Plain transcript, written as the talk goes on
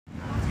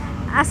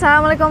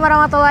Assalamualaikum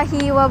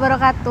warahmatullahi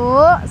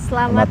wabarakatuh.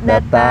 Selamat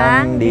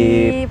datang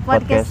di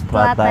podcast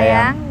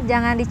Pelatayang.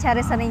 Jangan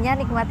dicari seninya,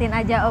 nikmatin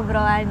aja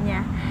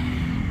obrolannya.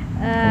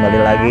 Kembali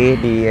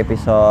lagi di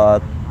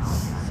episode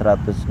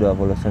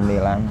 129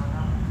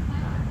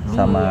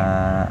 sama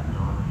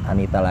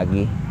Anita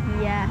lagi.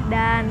 Iya,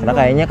 dan karena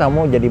kayaknya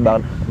kamu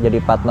jadi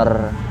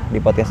partner di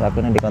podcast aku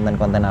nih, di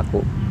konten-konten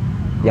aku.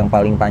 Yang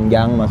paling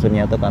panjang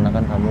maksudnya tuh karena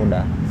kan kamu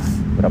udah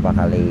berapa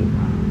kali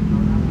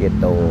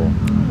gitu.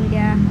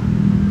 Iya.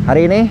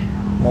 Hari ini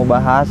mau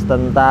bahas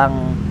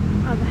tentang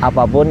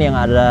apapun yang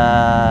ada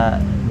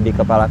di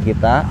kepala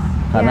kita,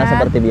 karena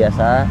seperti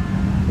biasa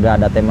nggak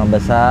ada tema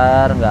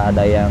besar, nggak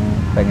ada yang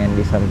pengen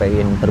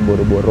disampaikan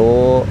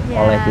terburu-buru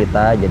oleh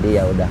kita, jadi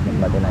ya udah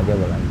nikmatin aja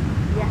bulan.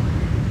 Ya.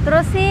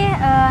 Terus sih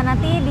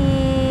nanti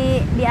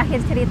di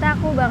akhir cerita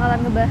aku bakalan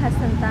ngebahas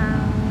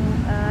tentang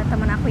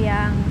teman aku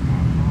yang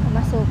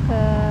masuk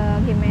ke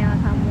Gmail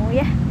kamu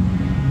ya,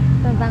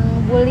 tentang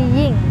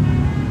bullying.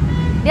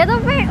 Dia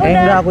tuh udah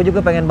enggak, aku juga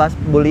pengen bahas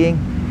bullying.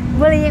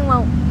 Bullying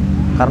mau.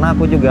 Karena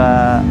aku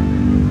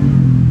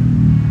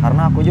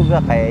juga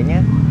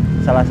kayaknya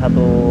salah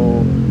satu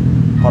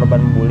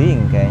korban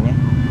bullying kayaknya.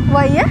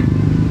 Wah iya?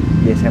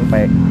 Di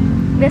SMP.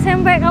 Di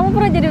SMP kamu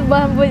pernah jadi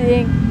bahan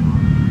bullying?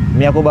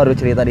 Ini aku baru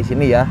cerita di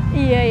sini ya.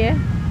 Iya ya.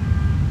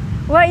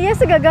 Wah iya,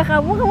 segagah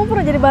kamu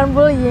pernah jadi bahan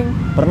bullying?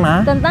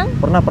 Pernah. Tentang?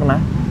 Pernah.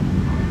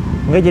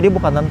 Enggak, jadi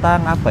bukan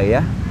tentang apa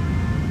ya.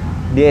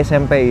 Di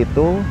SMP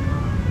itu,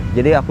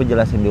 jadi aku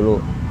jelasin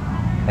dulu.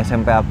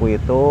 SMP aku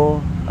itu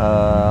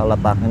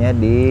letaknya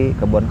di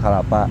Kebun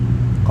Kelapa.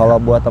 Kalau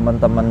buat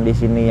teman-teman di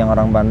sini yang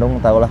orang Bandung,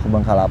 tahulah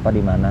Kebun Kelapa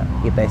di mana?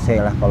 ITC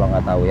lah kalau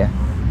nggak tahu ya.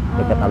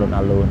 Dekat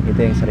alun-alun.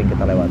 Itu yang sering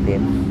kita lewatin.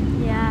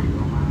 Ya.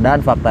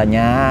 Dan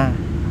faktanya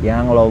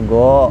yang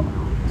logo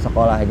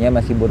sekolahnya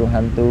masih burung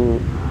hantu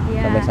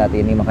sampai saat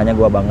ini. Makanya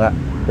gua bangga.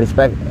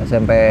 Respect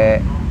SMP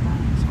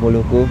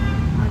 10-ku.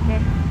 Oke.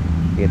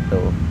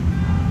 Gitu.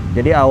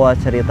 Jadi awal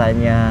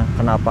ceritanya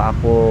kenapa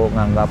aku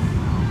nganggap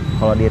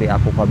kalau diri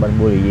aku korban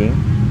bullying,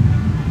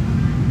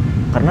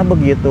 karena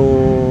begitu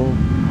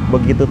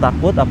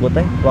takut aku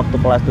teh waktu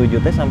kelas 7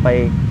 teh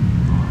sampai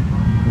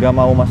gak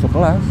mau masuk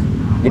kelas.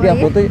 Jadi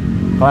aku tuh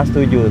kelas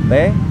 7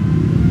 teh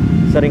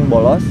sering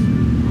bolos,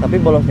 tapi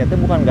bolosnya tuh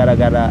bukan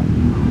gara-gara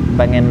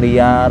pengen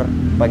liar,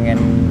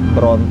 pengen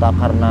berontak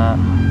karena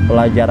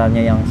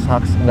pelajarannya yang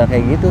sucks, nggak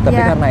kayak gitu,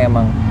 tapi karena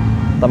emang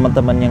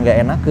teman-teman yang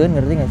nggak enakeun,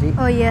 ngerti nggak sih?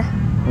 Oh iya.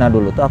 Nah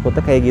dulu tuh aku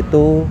tuh kayak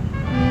gitu.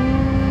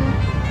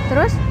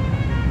 Terus?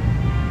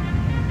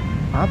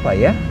 Apa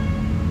ya?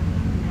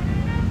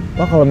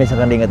 Wah, kalau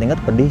misalkan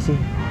diingat-ingat pedih sih.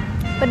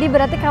 Pedih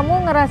berarti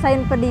kamu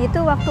ngerasain pedih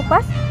itu waktu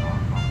pas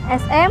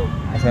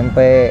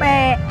SMP.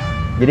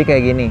 Jadi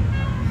kayak gini.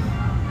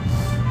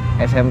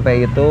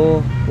 SMP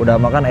itu udah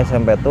makan,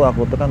 SMP tuh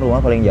aku tuh kan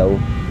rumah paling jauh.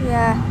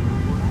 Iya.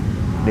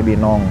 Di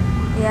Binong.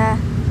 Iya.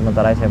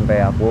 Sementara SMP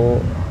aku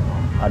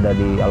ada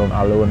di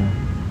alun-alun.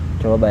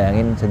 Coba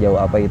bayangin sejauh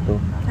apa itu.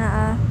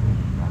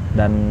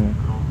 Dan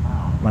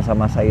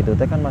masa-masa itu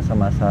teh kan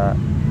masa-masa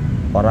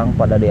orang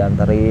pada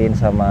dianterin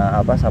sama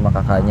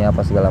kakaknya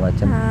apa segala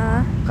macem.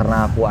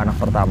 Karena aku anak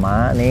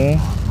pertama nih,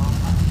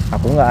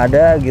 aku nggak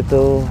ada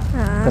gitu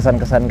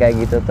kesan-kesan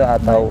kayak gitu tuh,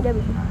 atau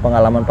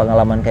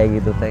pengalaman-pengalaman kayak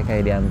gitu teh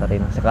kayak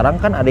dianterin.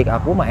 Sekarang kan adik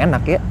aku mah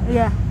enak ya.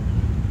 Iya.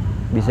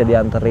 Bisa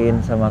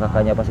dianterin sama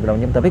kakaknya apa segala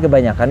macam. Tapi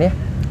kebanyakan ya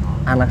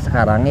anak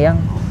sekarang yang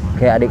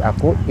kayak adik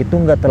aku itu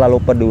nggak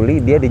terlalu peduli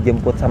dia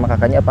dijemput sama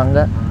kakaknya apa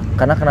enggak.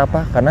 Karena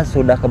kenapa? Karena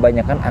sudah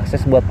kebanyakan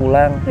akses buat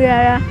pulang.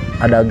 Iya.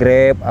 Ada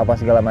Grab apa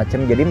segala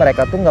macem. Jadi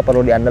mereka tuh nggak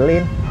perlu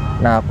diandelin.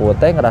 Nah aku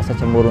teh ngerasa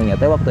cemburunya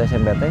teh waktu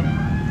SMP teh.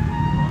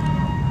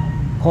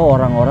 Kok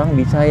orang-orang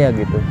bisa ya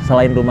gitu.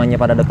 Selain rumahnya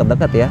pada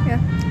deket-deket ya.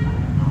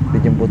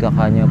 Dijemput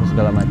kakaknya apa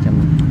segala macem.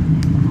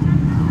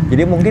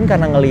 Jadi mungkin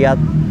karena ngelihat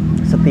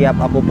setiap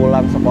aku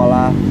pulang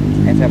sekolah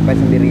SMP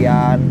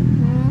sendirian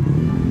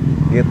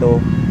gitu.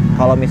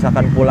 Kalau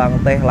misalkan pulang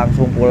teh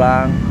langsung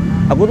pulang.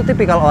 Aku tuh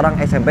tipikal orang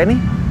SMP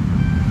nih.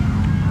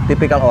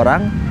 Tipikal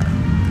orang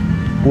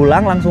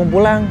pulang langsung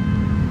pulang.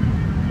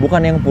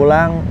 Bukan yang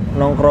pulang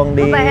nongkrong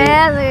di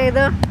UPS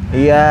gitu.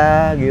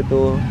 Iya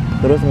gitu.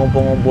 Terus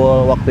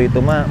ngumpul-ngumpul, waktu itu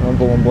mah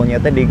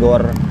ngumpul-ngumpulnya teh di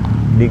gor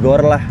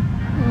lah.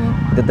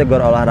 Itu teh gor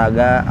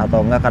olahraga,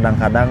 atau enggak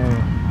kadang-kadang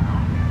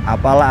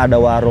apalah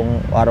ada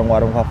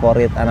warung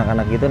favorit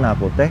anak-anak gitu. Nah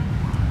aku teh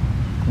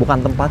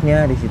bukan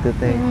tempatnya di situ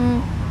teh.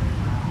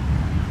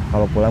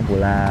 Kalau pulang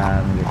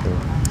gitu.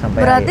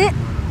 Sampai berarti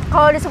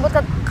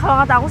kalau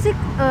kata aku sih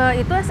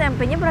itu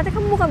SMP-nya berarti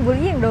kamu bukan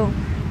bullying dong.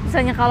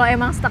 Misalnya kalau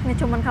emang stucknya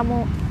cuman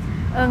kamu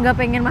nggak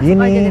pengen masuk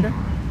aja gitu.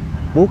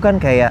 Bukan,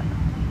 kayak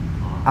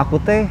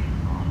aku teh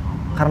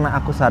karena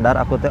aku sadar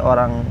aku teh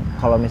orang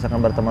kalau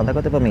misalkan berteman teh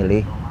aku teh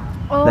pemilih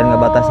dan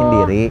ngebatasin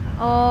diri.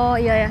 Oh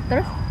iya ya.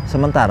 Terus?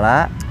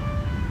 Sementara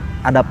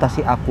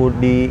adaptasi aku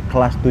di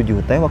kelas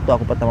 7 teh waktu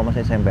aku pertama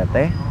masuk SMP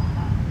teh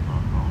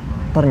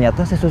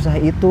ternyata sesusah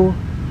itu.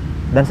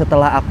 Dan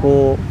setelah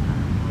aku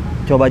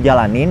coba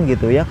jalanin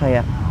gitu ya,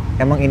 kayak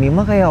emang ini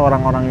mah kayak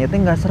orang-orangnya teh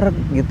nggak seret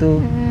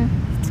gitu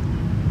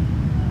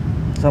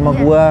sama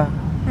gua.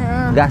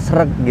 gak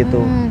sreg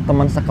gitu,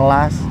 teman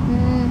sekelas.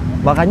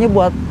 Makanya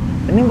buat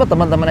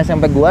teman-teman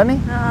SMP gua nih,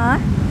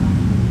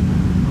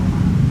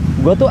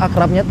 gua tuh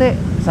akrabnya teh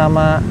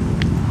sama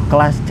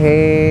kelas C.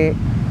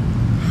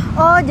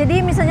 Oh,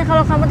 jadi misalnya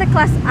kalau kamu teh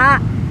kelas A,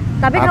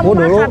 tapi Aku kamu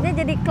dulu- akrabnya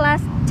jadi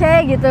kelas C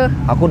gitu.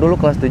 Aku dulu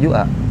kelas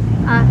 7A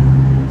A.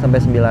 sampai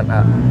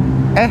 9A.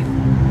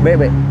 B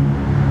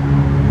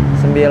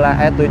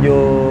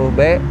 7B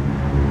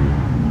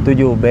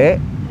 7B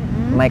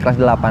naik kelas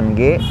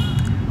 8G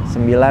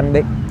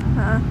 9B.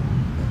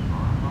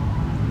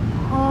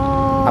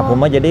 Oh. Aku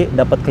mah jadi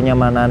dapat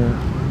kenyamanan,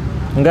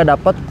 nggak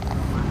dapat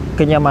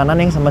kenyamanan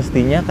yang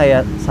semestinya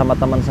kayak sama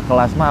teman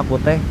sekelas mah aku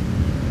teh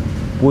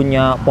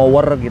punya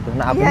power gitu.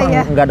 Nah aku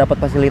mah nggak dapat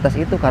fasilitas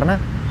itu karena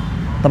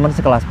teman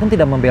sekelas pun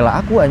tidak membela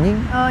aku anjing.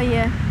 Oh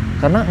iya.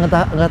 Karena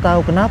nggak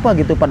tahu kenapa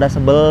gitu pada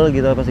sebel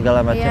gitu apa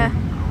segala macam.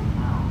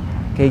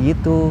 Kayak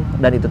gitu.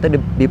 Dan itu teh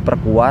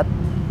diperkuat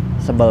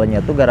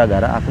sebelnya tuh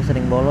gara-gara aku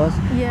sering bolos.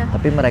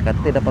 Tapi mereka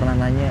tuh tidak pernah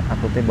nanya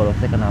aku teh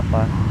bolosnya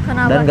kenapa.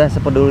 Dan nggak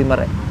sepeduli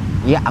mereka.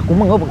 Ya aku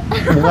mah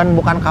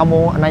bukan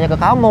kamu nanya ke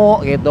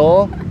kamu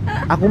gitu.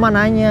 Aku mah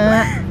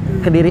nanya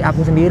ke diri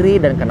aku sendiri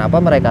dan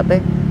kenapa mereka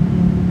teh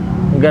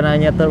nggak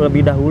nanya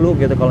terlebih dahulu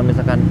gitu kalau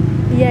misalkan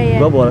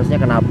gue bolosnya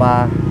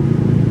kenapa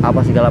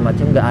apa segala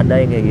macam, nggak ada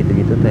yang kayak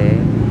gitu-gitu teh.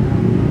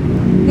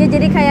 Ya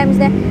jadi kayak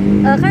misalnya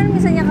kan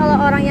misalnya kalau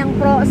orang yang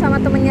pro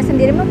sama temennya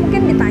sendiri mah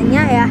mungkin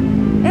ditanya ya,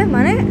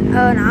 mana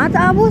nah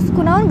abus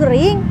kunaon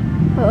gering,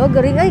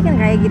 gering aja kan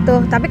kayak gitu.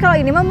 Tapi kalau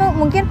ini mah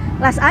mungkin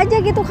las aja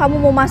gitu, kamu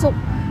mau masuk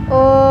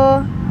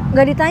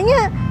nggak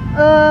ditanya,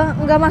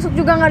 nggak masuk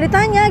juga nggak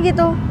ditanya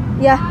gitu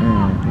ya.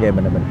 Ya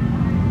benar-benar.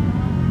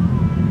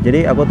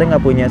 Jadi aku teh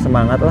nggak punya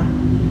semangat lah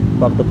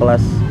waktu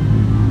kelas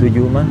 7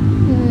 mah.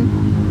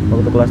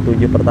 Waktu kelas 7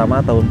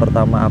 tahun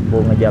pertama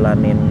aku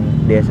ngejalanin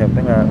di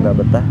SMP nggak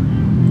betah.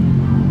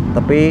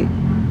 Tapi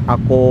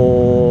aku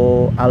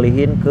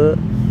alihin ke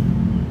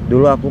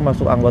dulu aku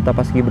masuk anggota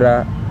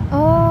Paskibra.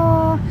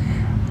 Oh,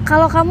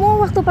 kalau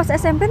kamu waktu pas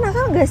SMP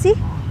nakal nggak sih?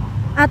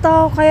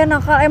 Atau kayak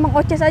nakal emang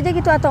oces aja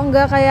gitu atau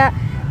enggak kayak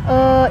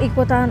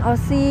ikutan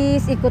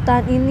OSIS,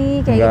 ikutan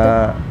ini kayak gitu?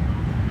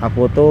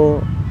 Aku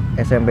tuh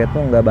SMP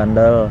tuh nggak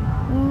bandel.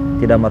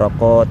 Tidak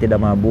merokok, tidak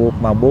mabuk.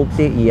 Mabuk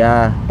sih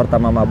iya.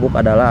 Pertama mabuk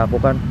adalah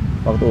aku kan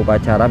waktu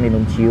upacara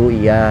minum ciu,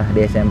 iya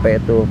di SMP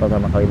itu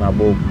pertama kali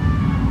mabuk.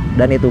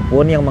 Dan itu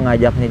pun yang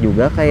mengajaknya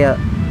juga kayak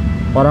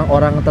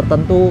orang-orang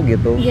tertentu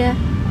gitu. Iya.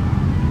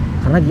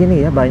 Karena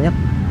gini ya banyak.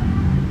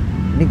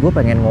 Ini gue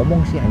pengen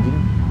ngomong sih anjing.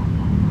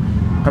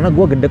 Karena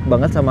gue gedek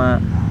banget sama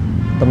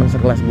temen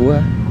sekelas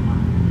gue.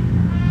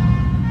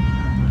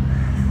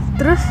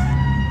 Terus?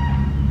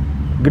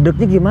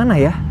 Gedeknya gimana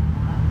ya?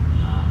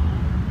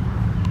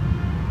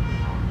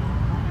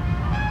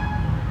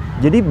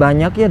 Jadi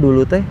banyak ya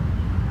dulu teh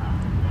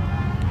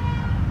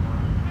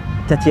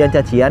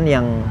cacian-cacian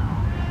yang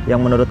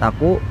menurut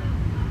aku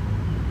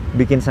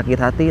bikin sakit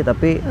hati,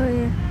 tapi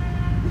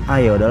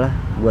ayo udahlah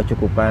gua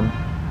cukupan,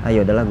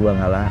 ayo udahlah gua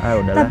ngalah,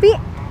 ayo udahlah.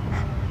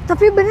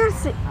 Tapi bener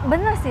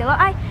sih lo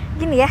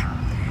gini ya,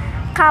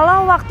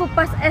 kalau waktu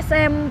pas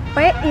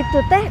SMP itu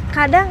teh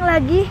kadang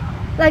lagi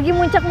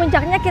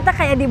muncak-muncaknya kita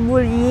kayak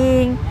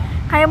dibullying,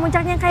 kayak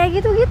muncaknya kayak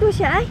gitu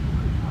sih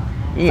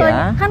Iya.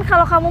 Soalnya kan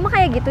kalau kamu mah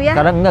kayak gitu ya.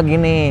 Kadang enggak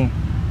gini.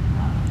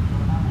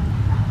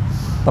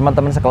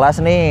 Teman-teman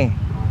sekelas nih.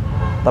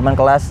 Teman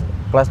kelas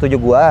 7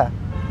 gua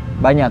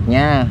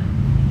banyaknya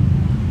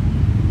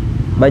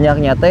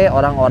teh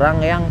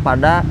orang-orang yang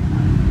pada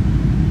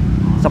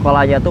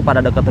sekolahnya tuh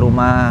pada deket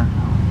rumah.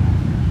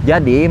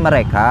 Jadi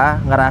mereka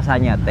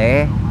ngerasanya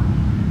teh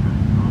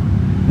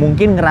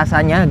mungkin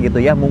ngerasanya gitu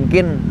ya,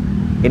 mungkin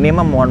ini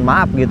mah mohon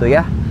maaf gitu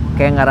ya.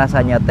 Kayak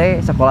ngerasanya teh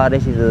sekolah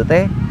di situ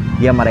teh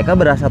ya mereka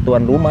berasa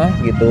tuan rumah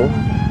gitu.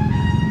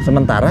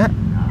 Sementara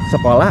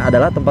sekolah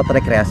adalah tempat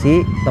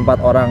rekreasi,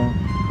 tempat orang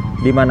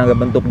dimana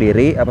ngebentuk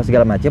diri apa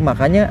segala macam.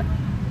 Makanya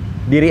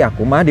diri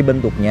aku mah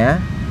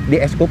dibentuknya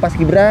di Eskul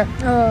Paskibra.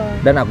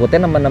 Dan aku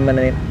teh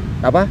nemen-nemenin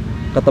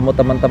ketemu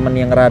teman-teman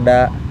yang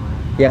rada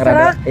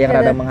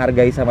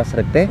menghargai sama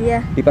srek teh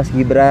di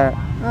Paskibra.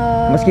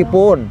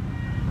 Meskipun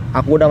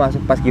aku udah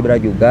masuk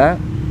Paskibra juga,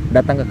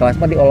 datang ke kelas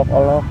mah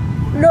diolok-olok.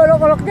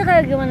 Olok-oloknya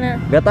kayak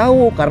gimana? Gak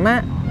tahu,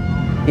 karena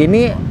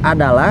ini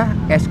adalah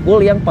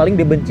eskul yang paling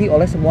dibenci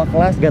oleh semua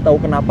kelas, gak tahu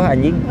kenapa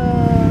anjing.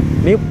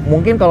 Ini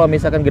mungkin kalau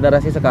misalkan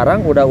generasi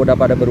sekarang udah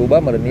pada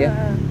berubah meren ya.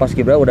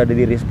 Paskibra udah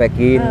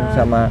direspekin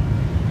sama,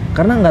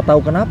 karena nggak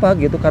tahu kenapa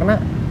gitu, karena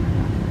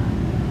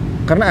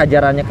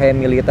ajarannya kayak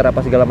militer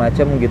apa segala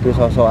macam gitu,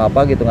 sosok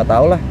apa gitu nggak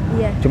tahu lah.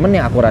 Cuman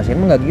yang aku rasain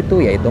mah nggak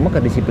gitu, ya itu mah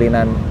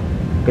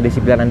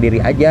kedisiplinan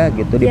diri aja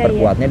gitu,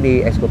 diperkuatnya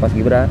di eskul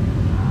Paskibra.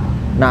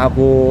 Nah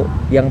aku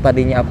yang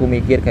tadinya aku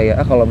mikir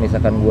kayak kalau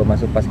misalkan gua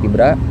masuk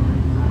Paskibra,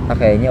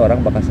 kayaknya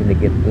orang bakal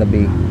sedikit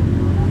lebih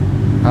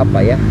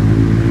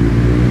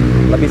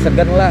lebih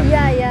segan lah.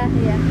 Iya.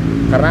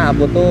 Karena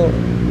aku tuh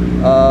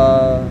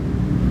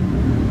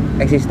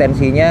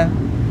eksistensinya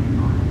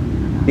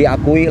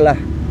diakui lah,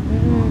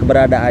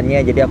 keberadaannya.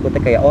 Jadi aku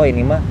tuh kayak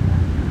ini mah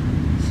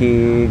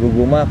si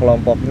Gugu mah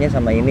kelompoknya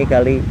sama ini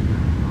kali.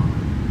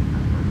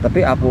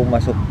 Tapi aku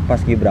masuk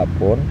paskibra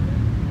pun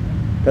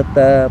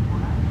tetap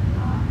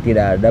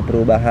tidak ada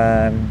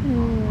perubahan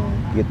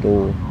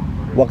gitu.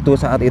 Waktu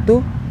saat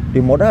itu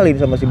dimodalin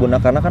sama si Bunda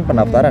karena kan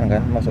pendaftaran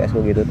kan masuk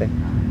ekskul gitu teh.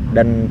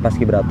 Dan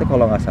paskibra teh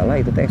kalau nggak salah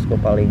itu teh ekskul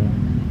paling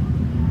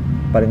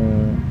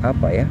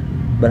apa ya,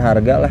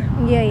 berharga lah.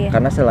 Iya.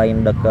 Karena selain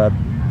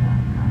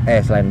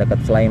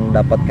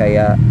dapat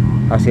kayak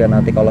hasil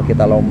nanti kalau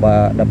kita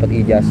lomba dapat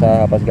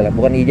ijazah apa segala,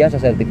 bukan ijazah,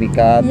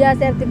 sertifikat. Iya,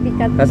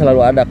 sertifikat. Kan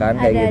selalu ada kan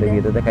kayak Ada.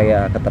 gitu teh,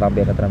 kayak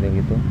keterampilan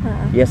gitu.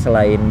 Ya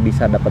selain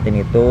bisa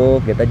dapetin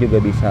itu, kita juga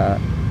bisa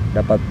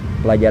dapat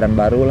pelajaran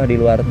baru lah di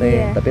luar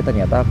teh. Iya. Tapi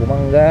ternyata aku mah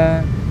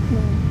enggak,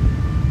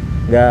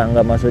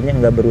 maksudnya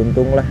enggak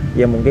beruntung lah.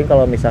 Ya mungkin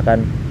kalau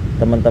misalkan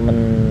teman-teman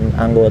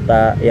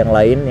anggota yang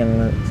lain yang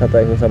satu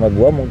ekskul sama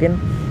gua mungkin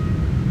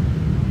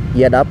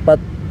ya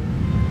dapat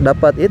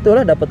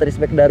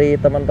respect dari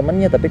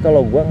teman-temannya, tapi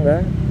kalau gua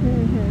enggak.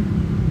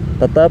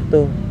 Tetap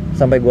tuh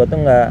sampai gua tuh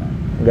enggak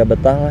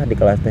betah lah di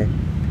kelas teh.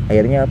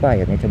 Akhirnya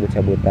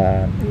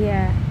cabut-cabutan.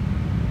 Iya.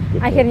 Gitu.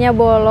 Akhirnya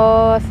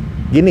bolos.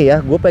 Gini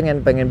ya, gue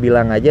pengen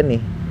bilang aja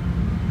nih,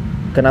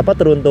 kenapa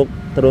teruntuk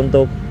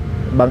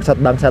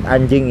bangsat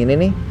anjing ini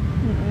nih,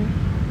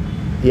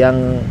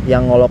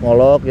 yang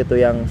ngolok-ngolok gitu,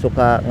 yang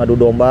suka ngadu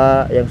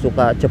domba, yang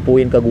suka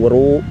cepuin ke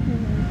guru.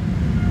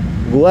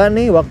 Gua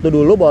nih waktu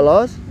dulu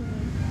bolos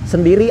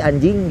sendiri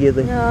anjing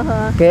gitu.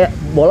 Kayak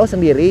bolos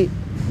sendiri,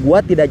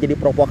 gua tidak jadi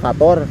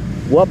provokator,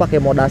 gua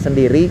pakai modal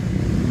sendiri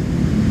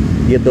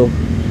gitu.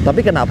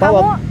 Tapi kenapa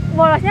Kamu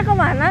bolosnya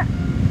kemana?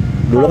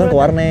 dulu kan ke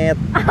warnet.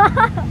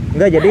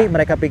 Enggak, jadi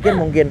mereka pikir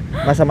mungkin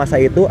masa-masa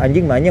itu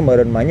anjing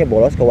meureun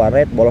bolos ke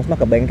warnet, bolos mah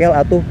ke bengkel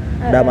atuh.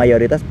 Da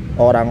mayoritas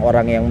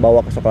orang-orang yang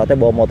bawa ke sekolah teh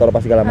bawa motor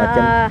pas segala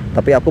macam.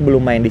 Tapi aku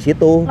belum main di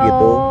situ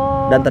gitu.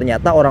 Dan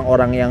ternyata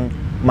orang-orang yang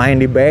main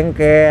di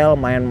bengkel,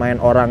 main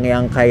orang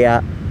yang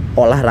kayak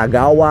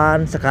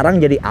olahragawan, sekarang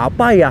jadi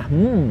apa ya?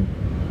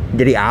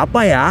 Jadi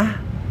apa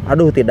ya?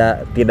 Aduh,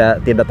 tidak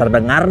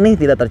terdengar nih,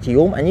 tidak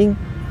tercium anjing.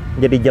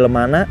 Jadi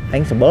jelemana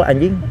aing sebel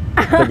anjing.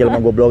 Ke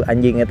jelema goblok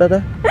anjing eta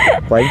teh.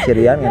 Ku aing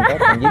sirian ngentot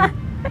anjing.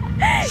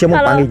 Sia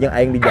mau panggih jeung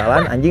aing di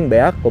jalan anjing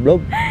beak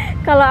goblok.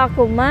 Kalau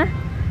aku mah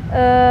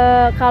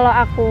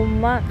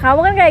kamu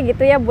kan kayak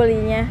gitu ya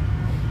bulinya.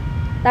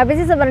 Tapi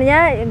sih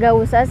sebenarnya nggak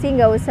usah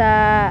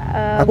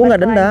aku nggak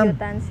dendam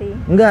sih.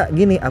 Nggak,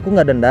 gini, aku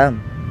nggak dendam.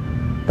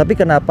 Tapi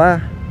kenapa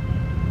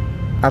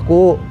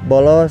aku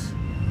bolos,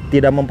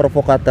 tidak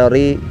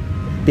memprovokatori,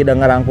 tidak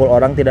ngerangkul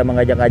orang, tidak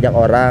mengajak-ajak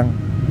orang.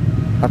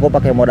 Aku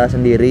pakai modal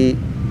sendiri,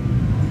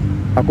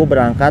 aku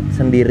berangkat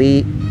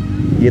sendiri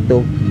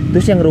gitu.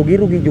 Terus yang rugi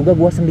juga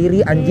gua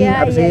sendiri anjing.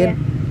 Iya.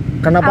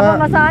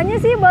 Kenapa? Apa masalahnya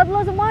sih buat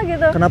lo semua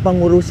gitu? Kenapa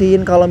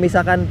ngurusin kalau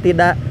misalkan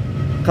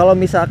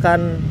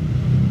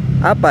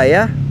apa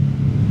ya,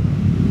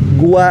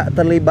 gua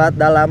terlibat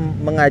dalam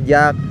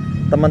mengajak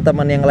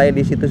teman-teman yang lain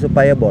di situ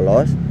supaya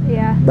bolos,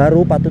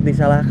 baru patut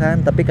disalahkan.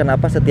 Tapi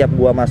kenapa setiap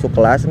gua masuk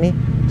kelas nih,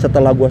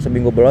 setelah gua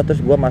seminggu bolos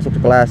terus gua masuk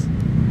kelas,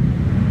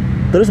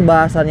 terus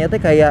bahasannya teh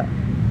kayak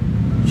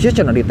sia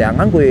cenah di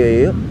teangan ku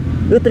ieu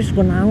terus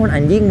kunaon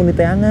anjing mun di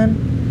teangan.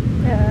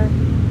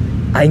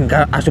 Aing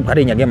asup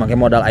kadinya ge make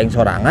modal aing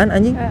sorangan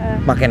anjing.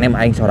 Make nem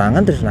aing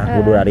sorangan terus nah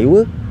kudu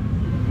dariweuh.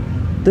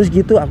 Terus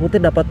gitu aku teh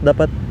dapat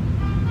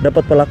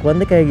perlakuan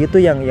teh kayak gitu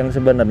yang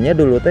sebenarnya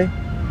dulu teh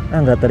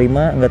nggak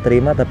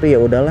terima, tapi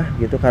ya udahlah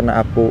gitu, karena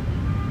aku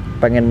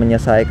pengen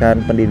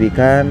menyelesaikan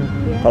pendidikan.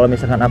 Kalau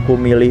misalkan aku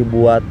milih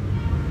buat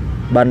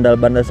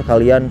bandel-bandel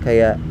sekalian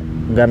kayak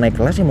nggak naik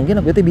kelas ya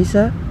mungkin aku itu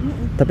bisa.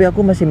 Tapi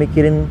aku masih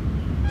mikirin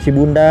si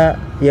Bunda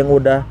yang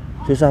udah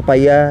susah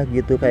payah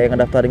gitu kayak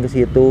ngedaftarin ke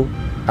situ,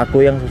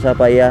 aku yang susah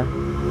payah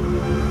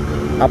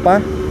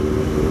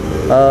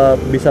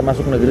bisa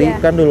masuk negeri.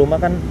 Kan dulu mah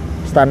kan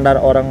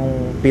standar orang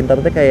pintar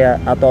tuh kayak,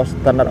 atau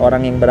standar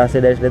orang yang berhasil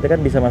dari SD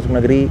kan bisa masuk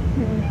negeri.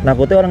 Nah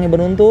aku tuh orang yang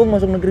beruntung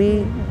masuk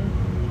negeri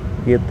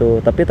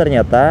gitu. Tapi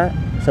ternyata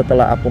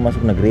setelah aku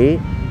masuk negeri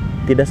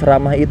tidak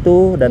seramah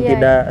itu dan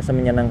tidak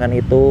semenyenangkan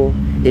itu.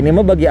 Ini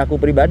mah bagi aku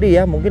pribadi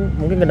ya, mungkin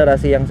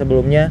generasi yang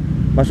sebelumnya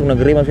masuk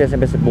negeri, masuk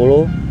SMP 10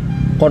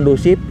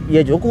 kondusif ya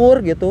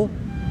syukur gitu.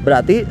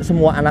 Berarti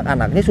semua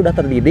anak-anaknya sudah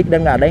terdidik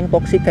dan nggak ada yang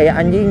toksik kayak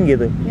anjing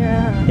gitu.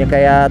 Ya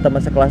kayak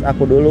teman sekelas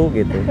aku dulu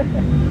gitu.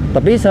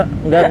 Tapi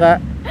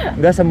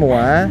nggak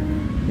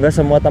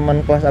semua teman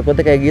kelas aku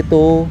tuh kayak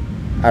gitu.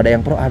 Ada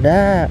yang pro,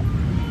 ada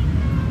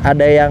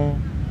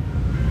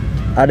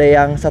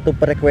yang satu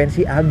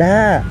frekuensi,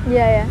 ada.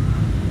 Iya.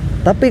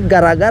 Tapi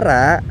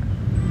gara-gara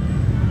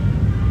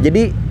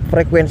jadi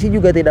frekuensi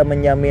juga tidak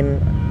menjamin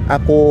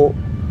aku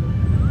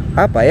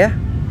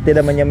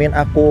tidak menjamin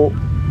aku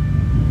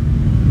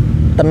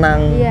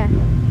tenang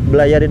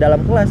belajar di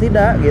dalam kelas,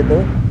 tidak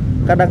gitu.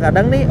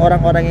 Kadang-kadang nih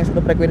orang-orang yang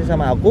satu frekuensi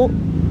sama aku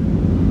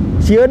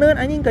sieun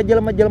anjing ka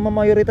jelema-jelema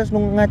mayoritas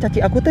nu ngacaci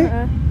aku teh.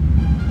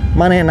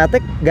 Manehna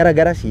teh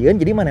gara-gara sieun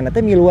jadi manehna teh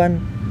miluan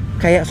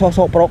kayak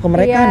sosok pro ke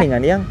mereka nih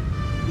kan yang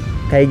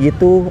kayak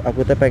gitu.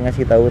 Aku teh pengen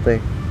ngasih tahu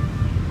teh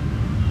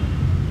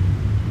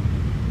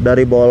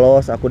Dari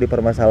bolos aku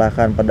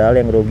dipermasalahkan, padahal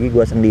yang rugi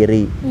gua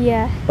sendiri.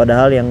 Iya.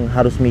 Padahal yang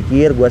harus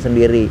mikir gua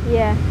sendiri.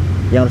 Iya.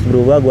 Yang harus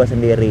berubah gua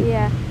sendiri.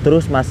 Iya.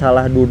 Terus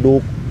masalah duduk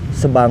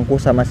sebangku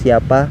sama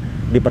siapa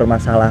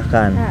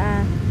dipermasalahkan.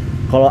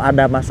 Kalau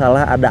ada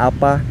masalah, ada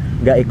apa,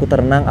 gak ikut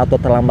renang atau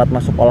terlambat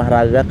masuk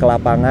olahraga ke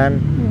lapangan,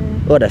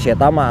 udah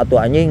sietama atau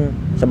anjing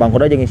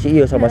sebangku aja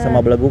ngisi iyo sama-sama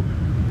beleguk.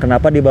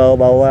 Kenapa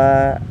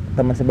dibawa-bawa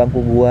teman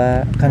sebangku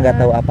gua, kan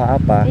nggak tahu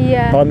apa-apa.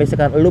 Iya. Kalau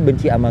misalkan lu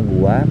benci sama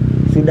gua,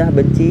 sudah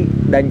benci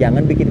dan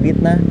jangan bikin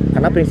fitnah.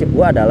 Karena prinsip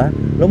gua adalah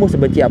lu mau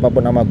sebenci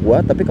apapun sama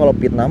gua, tapi kalau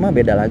fitnah mah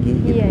beda lagi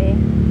gitu. Iya.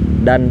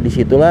 Dan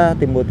disitulah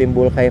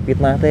timbul-timbul kayak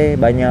fitnah teh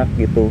banyak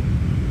gitu.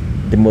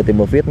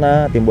 Timbul-timbul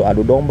fitnah, timbul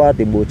adu domba,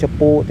 timbul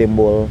cepu,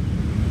 timbul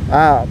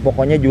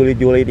pokoknya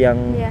julid-julid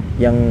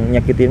yang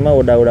nyakitin mah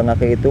udah nggak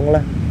kehitung lah.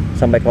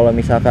 Sampai kalau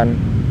misalkan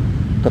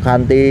ke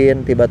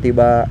kantin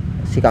tiba-tiba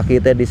si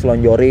kaki teh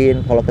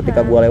diselonjorin, kalau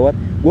ketika gua lewat,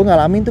 gua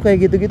ngalamin tuh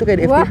kayak gitu-gitu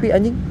kayak di FTP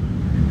anjing.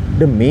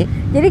 Demi.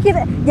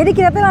 Jadi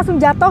kita tuh langsung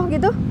jatuh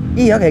gitu?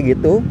 Iya kayak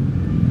gitu.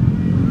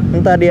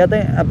 Entah dia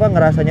teh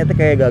ngerasanya teh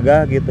kayak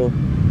gagah gitu.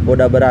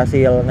 Udah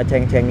berhasil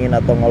ngeceng-cengin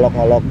atau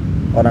ngolok-ngolok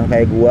orang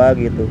kayak gua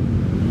gitu.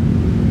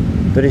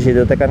 Terus di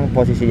situ teh kan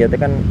posisinya teh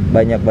kan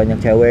banyak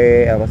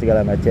cewek apa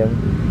segala macam.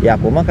 Ya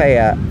aku mah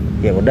kayak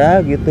ya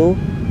udah gitu.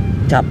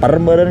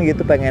 Caper meren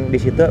gitu, pengen di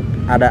situ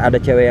ada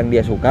cewek yang dia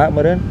suka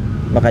meren,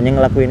 makanya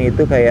ngelakuin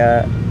itu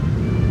kayak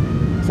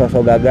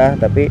sosok gagah,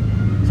 tapi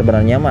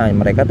sebenarnya mah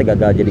mereka tuh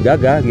gagal jadi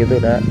gagah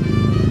gitu dah.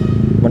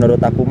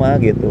 Menurut aku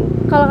mah gitu.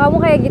 Kalau kamu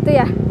kayak gitu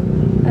ya?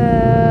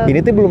 Ini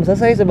tuh belum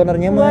selesai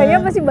sebenarnya mah. Iya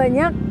masih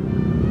banyak.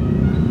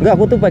 Enggak,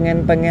 aku tuh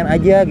pengen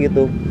aja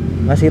gitu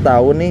ngasih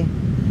tahu nih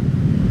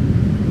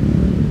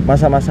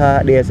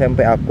masa-masa di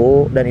SMP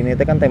aku, dan ini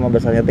tuh kan tema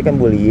besarnya tuh kan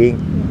bullying.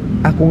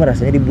 Aku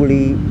ngerasanya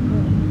dibully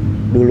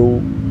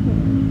dulu.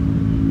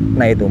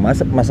 Nah itu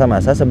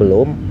masa-masa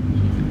sebelum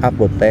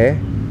aku teh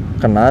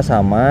kenal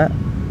sama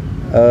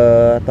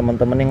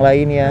teman-teman yang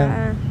lainnya.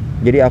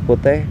 Jadi aku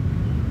teh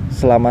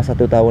selama 1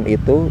 tahun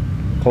itu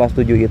kelas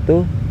 7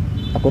 itu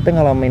aku teh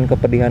ngalamin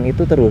kepedihan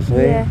itu terus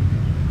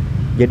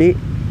Jadi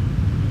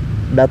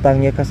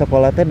datangnya ke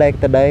sekolah teh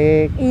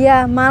daek-daek.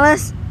 Iya,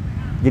 males.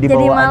 Jadi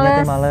bawaannya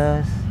teh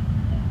males.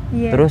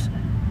 Terus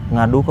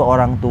ngadu ke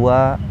orang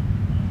tua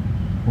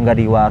nggak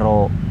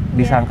diwaro.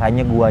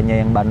 Disangkanya guanya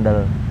yang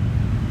bandel.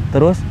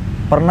 Terus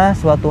pernah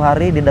suatu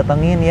hari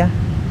didatengin ya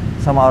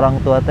sama orang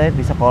tua teh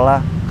di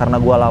sekolah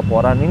karena gua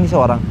laporan ini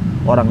seorang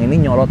orang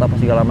ini nyolot apa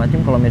segala macam,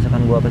 kalau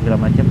misalkan gua apa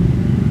segala macam.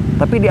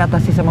 Tapi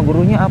diatasi sama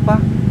gurunya apa?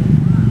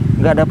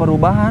 Nggak ada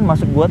perubahan.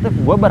 Maksud gua tuh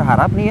gua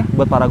berharap nih ya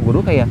buat para guru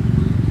kayak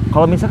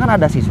kalau misalkan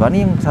ada siswa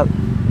nih yang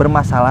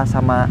bermasalah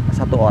sama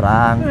satu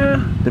orang,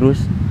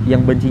 terus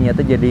yang bencinya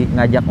tuh jadi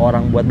ngajak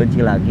orang buat benci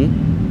lagi,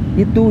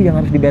 itu yang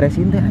harus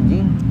diberesin teh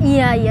anjing.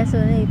 Iya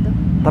soalnya itu.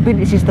 Tapi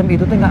di sistem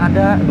itu teh nggak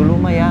ada dulu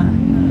mah ya.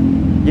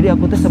 Jadi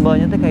aku tuh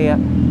sebelnya teh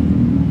kayak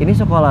ini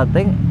sekolah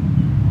teh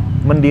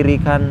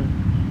mendirikan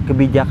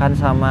kebijakan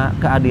sama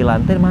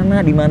keadilan teh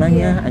mana di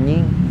mananya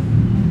anjing.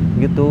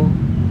 Gitu.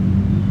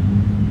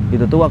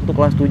 Itu tuh waktu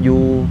kelas 7.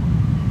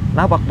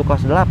 Nah, waktu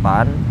kelas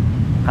 8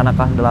 karena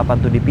kelas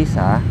 8 tuh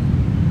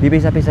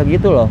dipisah-pisah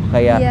gitu loh,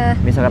 kayak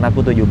misalkan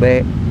aku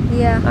 7B.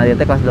 Nah dia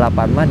teh kelas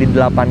 8 mah di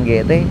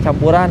 8G teh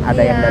campuran,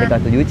 ada yang dari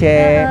kelas 7C.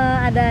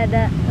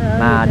 Ada.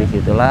 Nah gitu.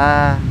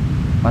 Disitulah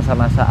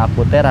masa-masa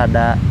aku teh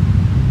rada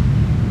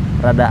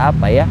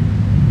apa ya?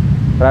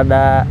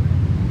 Rada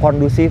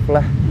kondusif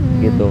lah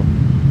gitu.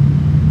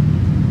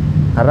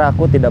 Karena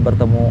aku tidak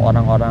bertemu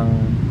orang-orang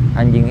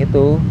anjing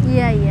itu.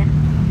 Iya.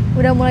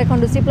 Udah mulai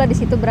kondusif lah di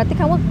situ. Berarti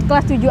kamu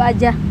kelas 7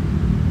 aja.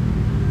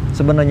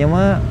 Sebenarnya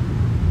mah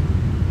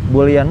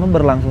bulian mah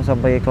berlangsung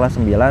sampai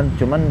kelas 9,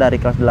 cuman dari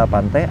kelas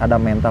 8 teh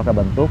ada mental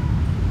kebentuk,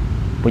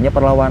 punya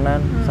perlawanan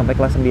sampai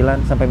kelas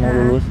 9 sampai mau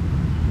lulus.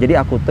 Jadi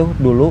aku tuh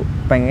dulu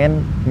pengen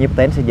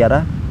nyiptain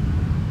sejarah.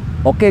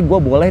 Oke, gue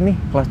boleh nih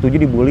kelas 7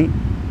 dibully.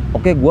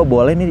 Oke, gue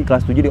boleh nih di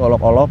kelas 7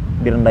 diolok-olok,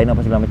 direndahin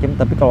apa segala macam.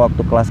 Tapi kalau waktu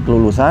kelas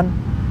kelulusan,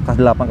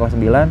 kelas 8, kelas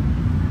 9,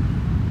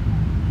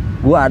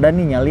 gue ada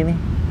nih nyali nih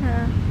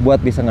buat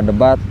bisa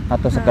ngedebat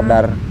atau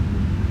sekedar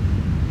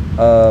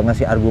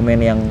ngasih argumen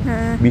yang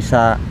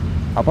bisa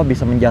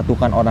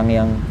menjatuhkan orang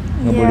yang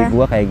ngebully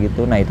gua kayak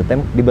gitu. Nah itu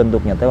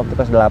dibentuknya waktu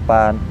kelas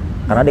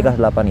 8. Karena di kelas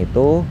 8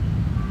 itu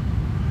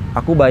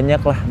aku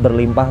banyak lah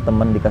berlimpah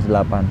temen di kelas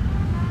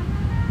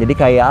 8. Jadi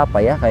kayak apa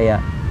ya,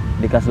 kayak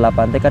di kelas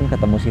 8 teh kan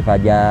ketemu si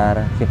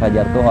Fajar. Si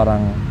Fajar tuh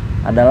orang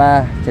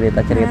adalah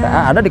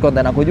cerita-cerita. Ada di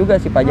konten aku juga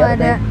si Fajar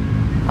teh.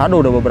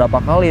 Aduh udah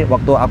beberapa kali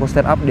waktu aku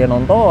stand up dia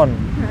nonton.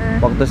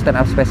 Waktu stand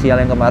up spesial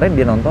yang kemarin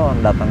dia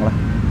nonton, datanglah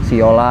si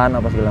Yolan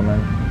apa segala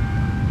macam.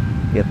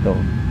 Gitu.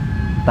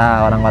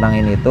 Nah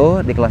orang-orang ini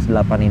tuh di kelas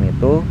 8 ini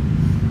tuh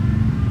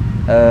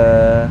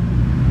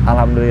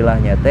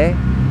alhamdulillahnya teh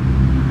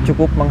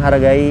cukup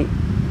menghargai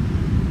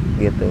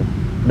gitu.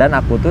 Dan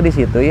aku tuh di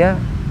situ ya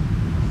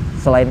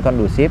selain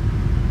kondusif,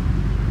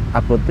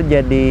 aku tuh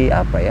jadi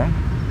apa ya?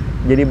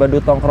 Jadi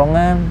badut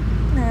tongkrongan.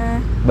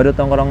 Badut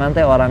tongkrongan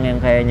teh orang yang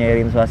kayak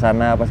nyairin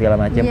suasana apa segala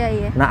macem.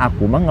 Iya. Nah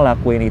aku mah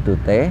ngelakuin itu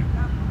teh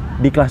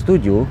di kelas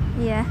 7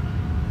 Iya.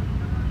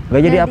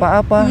 gak jadi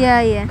apa-apa.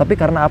 Iya. Tapi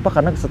karena apa?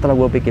 Karena setelah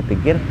gue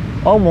pikir-pikir,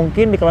 oh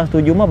mungkin di kelas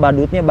 7 mah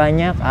badutnya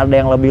banyak, ada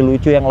yang lebih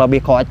lucu, yang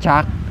lebih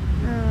kocak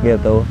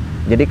gitu.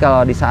 Jadi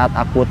kalau di saat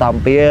aku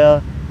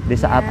tampil, di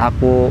saat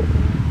aku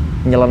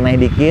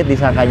nyeleneh dikit,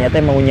 disangkanya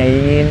teh mau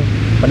nyaingin.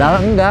 Padahal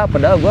enggak,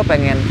 padahal gue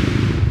pengen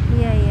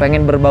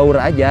berbaur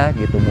aja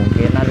gitu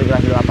mungkin. Nah di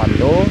kelas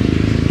 8 tuh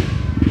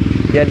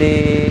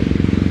jadi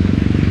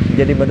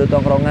badut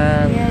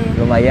tongkrongan.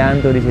 Lumayan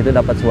tuh di situ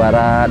dapat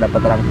suara, dapat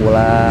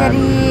rangkulan.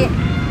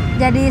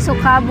 Jadi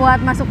suka buat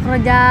masuk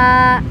kerja.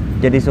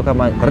 Jadi suka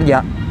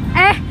kerja.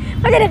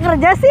 Kok jadi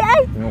kerja sih,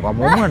 Ay?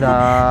 Kamu mah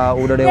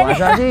udah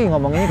dewasa sih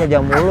ngomongnya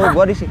kerja mulu.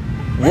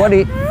 Gua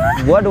di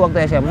waktu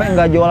SMP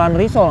enggak jualan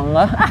risol,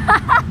 enggak.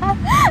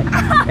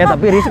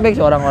 Tapi respect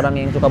sih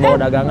orang-orang yang suka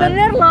bawa dagangan.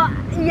 Bener loh.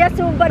 Iya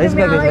sumpah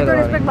demi Allah itu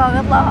respect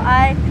banget loh,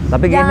 Ay.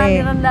 Tapi jangan gini,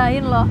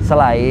 direndahin loh.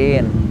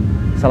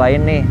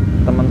 Selain nih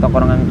temen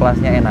tongkrongan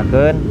kelasnya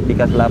enakeun di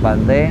kelas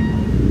 8 teh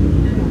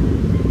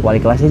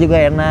wali kelasnya juga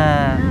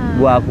enak.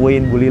 Gua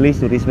akuin Bu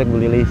Lilis tuh, respect Bu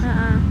Lilis.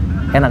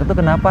 Enak tuh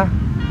kenapa?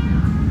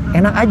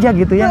 Enak aja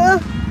gitu ya.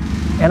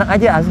 Enak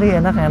aja asli,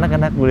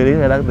 enak Bu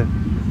Lilis enak tuh.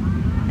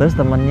 Terus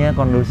temennya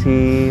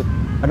kondusif.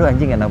 Aduh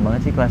anjing enak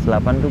banget sih kelas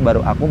 8 tuh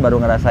aku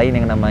baru ngerasain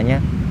yang namanya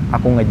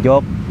aku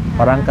ngejok,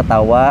 orang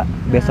ketawa,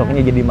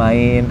 besoknya jadi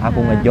main, aku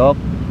ngejok,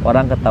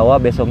 orang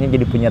ketawa, besoknya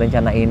jadi punya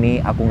rencana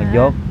ini, aku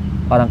ngejok,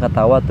 orang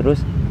ketawa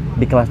terus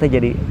di kelasnya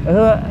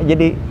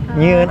jadi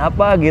nyieun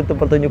apa gitu,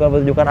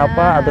 pertunjukan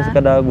apa atau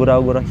sekedar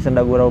gurau-gurau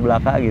senda gurau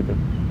belaka gitu.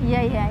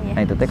 Iya.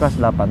 Nah itu teh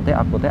kelas 8 teh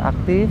aku teh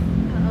aktif.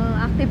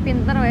 Aktif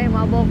pinter we,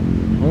 mabok.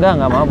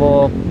 Enggak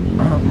mabok.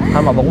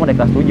 Kan mabok mah di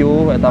kelas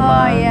 7 eta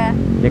mah. Iya.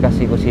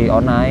 Dikasih ku si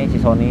Onai, si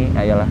Sony,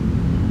 ayolah.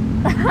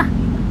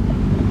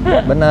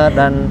 Bener,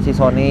 dan si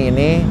Sony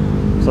ini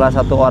salah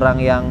satu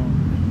orang yang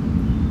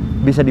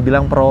bisa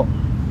dibilang pro.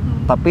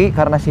 Tapi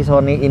karena si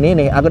Sony ini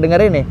nih, aku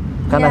dengerin nih,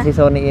 karena si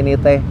Sony ini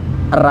teh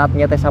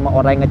eratnya teh sama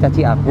orang yang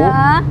ngecaci aku,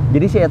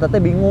 jadi si eta teh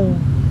bingung.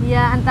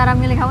 Iya, antara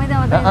milih kamu itu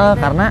sama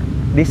karena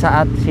di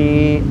saat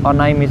si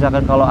Onai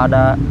misalkan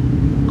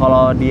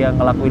kalau dia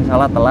ngelakuin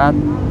salah telat,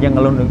 yang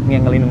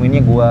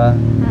ngelindunginnya gua,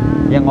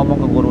 yang ngomong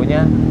ke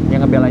gurunya,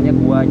 yang ngebelanya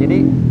gua,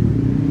 jadi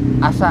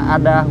asa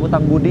ada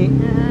hutang budi.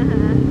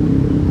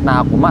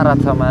 Nah aku mah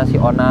erat sama si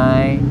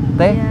Onai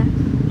teh,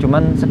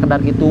 cuman sekedar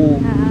itu.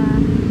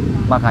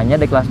 Makanya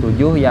di kelas 7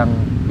 yang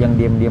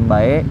diem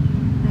baik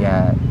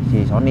ya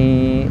si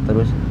Sony,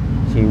 terus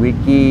si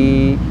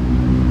Wiki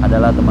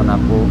adalah teman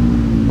aku,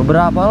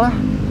 beberapa lah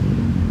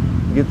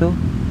gitu.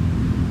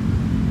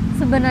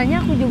 Sebenarnya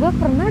aku juga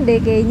pernah deh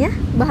kayaknya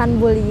bahan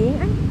bullying,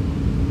 Ay.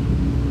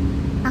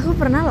 Aku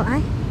pernah loh,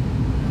 Ay.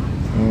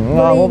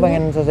 Enggak, aku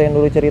pengen selesaiin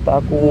dulu cerita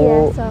aku. Iya,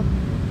 sok.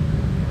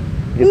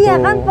 Gitu. Iya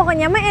kan,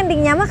 pokoknya mah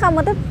endingnya mah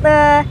kamu tuh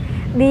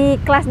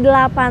di kelas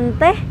 8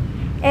 teh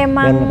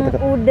emang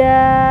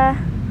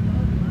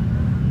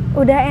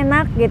udah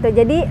enak gitu.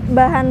 Jadi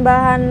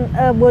bahan-bahan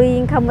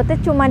bullying kamu tuh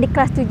cuma di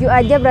kelas 7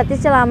 aja,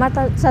 berarti selama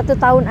 1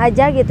 tahun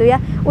aja gitu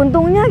ya.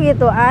 Untungnya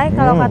gitu, Ay,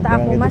 kalau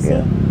kata aku gitu masih.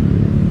 Ya.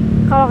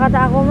 Kalau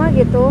kata aku mah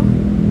gitu,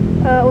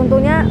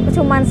 untungnya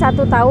cuma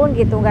 1 tahun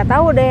gitu. Nggak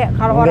tahu deh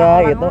kalau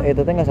orang-orang.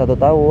 Itu teh nggak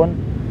 1 tahun.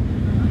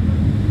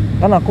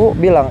 Kan aku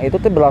bilang itu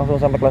teh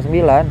berlangsung sampai kelas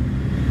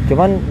 9.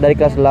 Cuman dari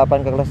kelas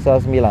 8 ke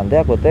kelas 9 teh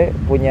aku teh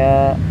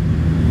punya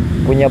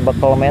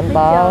bekal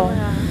mental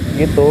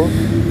gitu.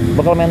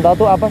 Bekal mental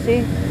tuh apa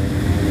sih?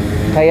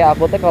 Kayak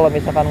aku teh kalau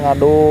misalkan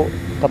ngadu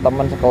ke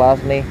teman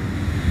sekelas nih,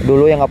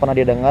 dulu yang nggak pernah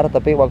didengar,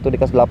 tapi waktu di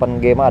kelas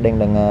 8 game ada yang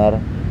dengar,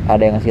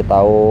 ada yang ngasih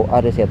tahu,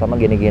 ada si eta mah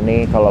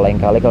gini-gini, kalau lain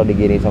kali kalau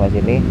digini sama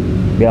sini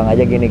bilang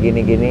aja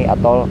gini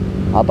atau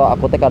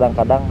aku teh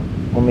kadang-kadang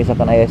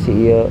misalkan aya si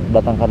ieu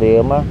datang ka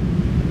dieu mah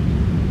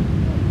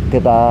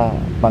kita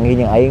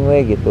panggil yang aing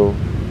we gitu.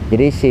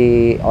 Jadi si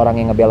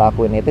orang yang ngebela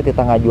aku ini teh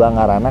kita ngajuang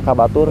ngaranna ka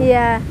batur.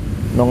 Iya.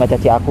 Nu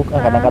ngacaci aku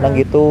kadang-kadang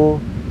gitu.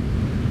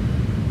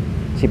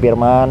 Si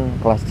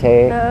Firman kelas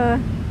C.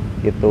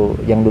 Gitu,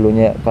 yang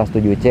dulunya kelas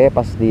 7C,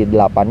 pas di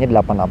 8-nya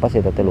 8 apa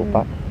sih teh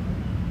lupa.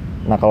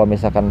 Nah kalau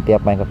misalkan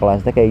tiap main ke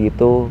kelas teh kayak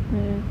gitu.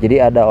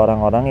 Jadi ada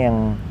orang-orang yang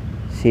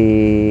si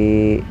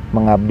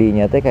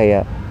mengabdinya teh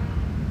kayak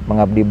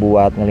mengabdi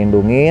buat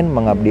ngelindungin,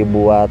 mengabdi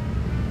buat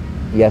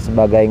ya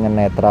sebagai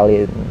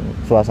ngenetralin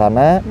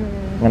suasana,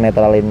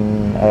 ngenetralin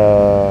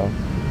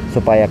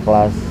supaya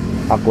kelas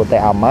aku teh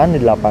aman.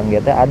 Di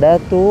 8G teh ada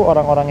tuh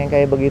orang-orang yang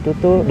kayak begitu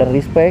tuh, dan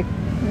respect.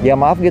 Ya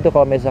maaf gitu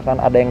kalau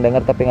misalkan ada yang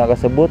denger tapi nggak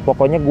kesebut.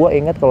 Pokoknya gue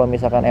inget kalau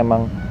misalkan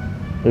emang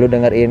lu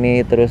denger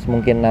ini terus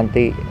mungkin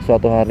nanti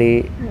suatu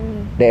hari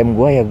DM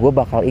gue, ya gue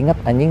bakal inget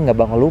anjing, nggak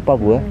bakal lupa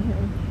gue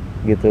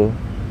gitu.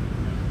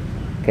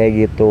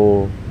 Kayak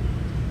gitu.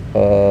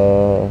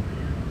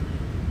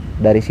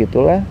 Dari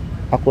situlah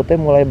aku teh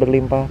mulai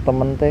berlimpah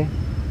temen teh.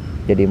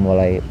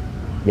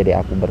 Jadi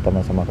aku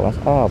berteman sama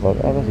kelas A apa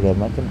segala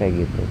macam kayak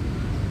gitu.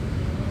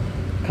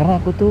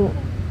 Karena aku tuh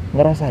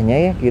ngerasanya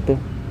ya gitu,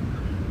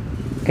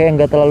 kayak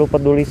nggak terlalu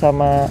peduli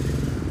sama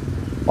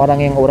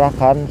orang yang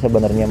urakan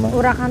sebenarnya mah.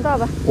 Urakan tuh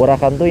apa?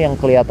 Urakan tuh yang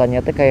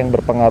kelihatannya tuh kayak yang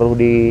berpengaruh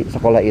di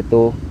sekolah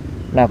itu.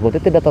 Nah aku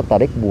tuh tidak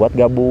tertarik buat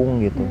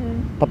gabung gitu.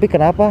 Tapi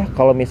kenapa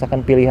kalau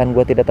misalkan pilihan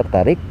gue tidak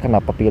tertarik,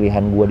 kenapa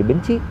pilihan gue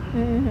dibenci?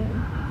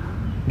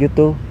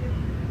 Gitu.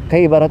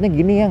 Kayak ibaratnya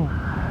gini yang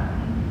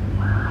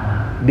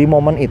di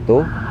momen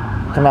itu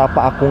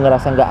kenapa aku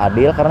ngerasa nggak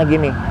adil, karena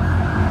gini,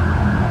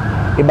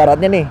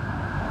 ibaratnya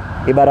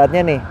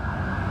nih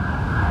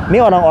ini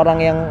orang-orang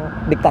yang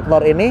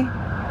diktator ini,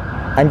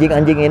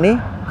 anjing-anjing ini,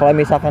 kalau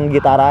misalkan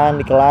gitaran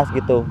di kelas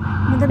gitu,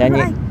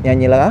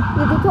 nyanyi lah.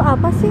 Itu tuh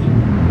apa sih?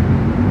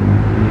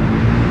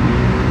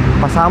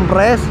 Pas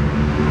Sampres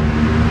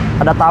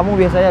ada tamu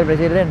biasanya,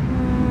 presiden.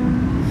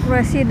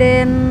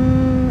 Presiden,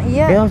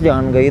 iya. Ya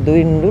jangan gak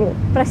ituin dulu.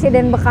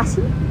 Presiden Bekasi.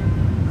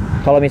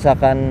 Kalau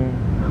misalkan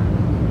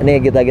ini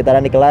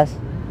gitar-gitaran di kelas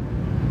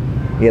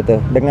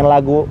gitu, dengan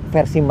lagu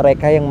versi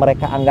mereka yang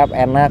mereka anggap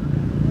enak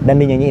dan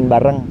dinyanyiin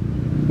bareng,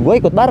 gue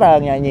ikut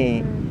bareng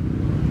nyanyi.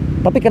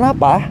 Tapi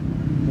kenapa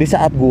di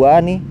saat gue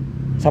nih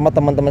sama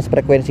teman-teman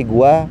sefrekuensi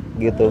gue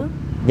gitu,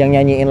 yang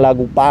nyanyiin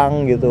lagu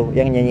punk gitu,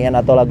 yang nyanyiin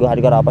atau lagu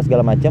hardcore apa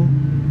segala macem,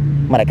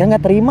 mereka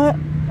nggak terima.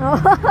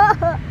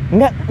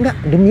 Nggak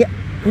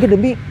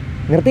demi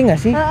ngerti nggak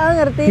sih?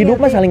 Ngerti. Hidup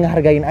mah saling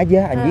ngehargain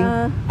aja anjing.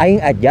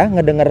 Aing aja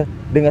ngedenger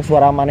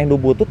suara maneh nu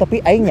butuh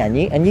tapi aing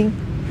nyanyi anjing.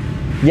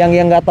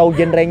 Yang nggak tahu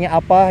genrenya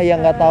apa,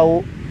 yang nggak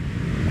tahu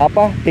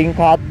apa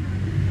tingkat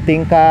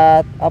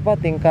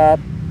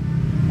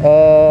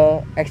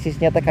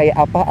eksisnya teh kayak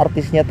apa,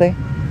 artisnya teh.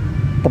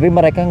 Tapi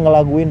mereka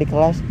ngelaguin di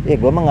kelas,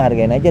 ya gue mah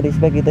ngehargain aja,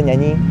 respect gitu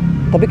nyanyi.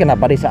 Tapi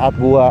kenapa di saat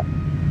gue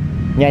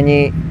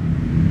nyanyi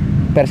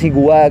versi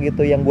gue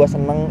gitu, yang gue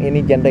seneng,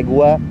 ini genre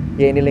gue,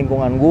 ya ini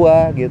lingkungan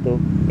gue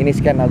gitu, ini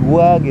skena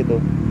gue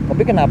gitu,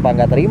 tapi kenapa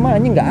nggak terima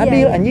anjing, nggak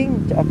adil anjing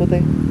aku teh.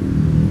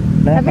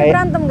 Nah, tapi kayak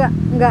berantem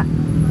nggak?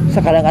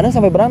 Sekadang-kadang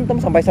sampai berantem,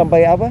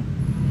 sampai apa?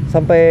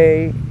 Sampai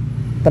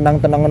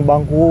tenang-tenangan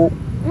bangku.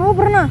 Oh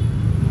pernah?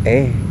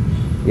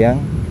 Yang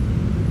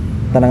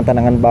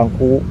tenang-tenangan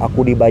bangku, aku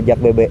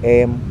dibajak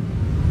BBM.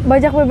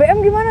 Bajak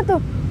BBM gimana tuh?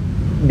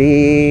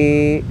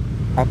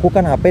 Aku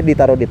kan HP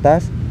ditaruh di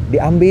tas,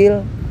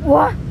 diambil.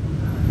 Wah.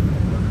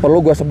 Perlu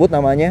gue sebut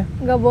namanya?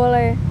 Nggak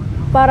boleh.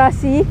 Parah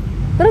sih.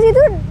 Terus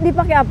itu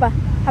dipakai apa?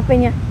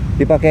 HP-nya?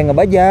 Dipakai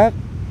ngebajak.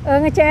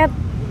 Ngechat.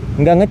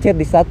 Enggak ngechat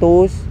di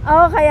status.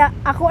 Oh kayak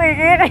aku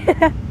kayak.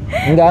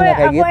 Enggak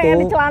kayak gitu.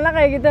 Aku di celana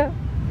kayak gitu.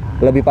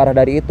 Lebih parah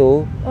dari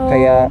itu.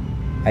 Kayak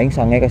aing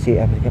sange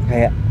kasih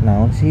kayak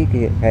naon sih,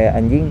 kayak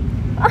anjing.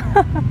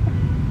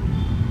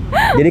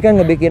 Jadi kan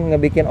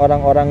ngebikin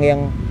orang-orang yang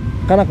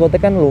kan aku teh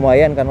kan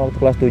lumayan kan waktu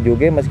kelas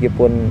 7G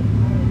meskipun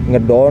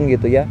ngedown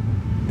gitu ya.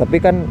 Tapi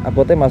kan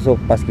aku teh masuk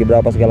paskibra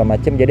apa segala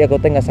macem, jadi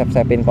aku teh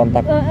nge-save-savein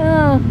kontak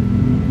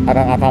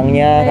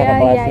akang-akangnya, kakak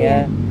kelasnya.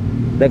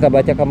 Dan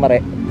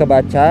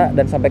kebaca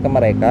dan sampai ke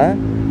mereka,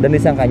 dan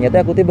disangkanya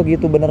teh aku teh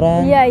begitu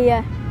beneran.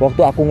 Iya.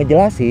 Waktu aku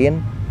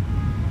ngejelasin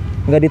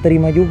nggak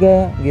diterima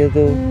juga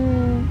gitu.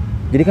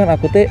 Jadi kan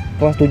aku teh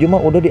kelas 7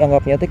 mah udah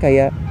dianggapnya teh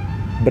kayak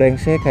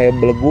brengsek, kayak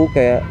belegu,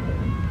 kayak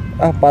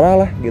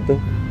parah lah gitu.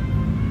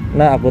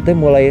 Nah aku teh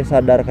mulai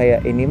sadar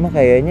kayak ini mah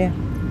kayaknya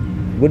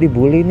gue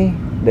dibully nih.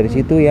 Dari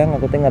situ yang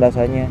aku teh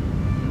ngerasanya,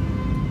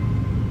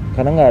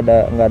 karena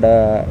nggak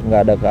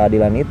ada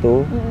keadilan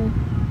itu.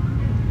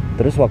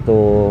 Terus waktu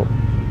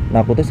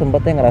aku tuh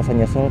sempet ngerasa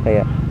nyesel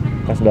kayak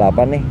kelas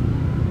 8 nih.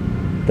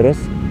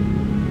 Terus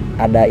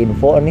ada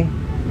info nih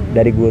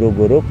dari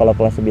guru-guru kalau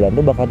kelas 9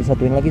 tuh bakal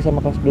disatuin lagi sama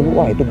kelas dulu.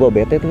 Wah itu gue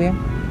bete tuh yang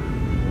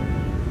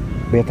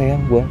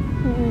gue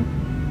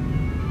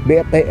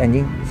bete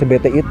anjing,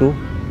 sebete itu.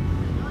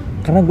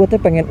 Karena gue tuh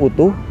pengen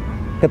utuh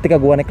ketika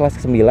gue naik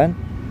kelas 9,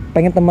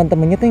 pengen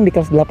teman-temannya tuh yang di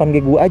kelas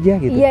 8G gue aja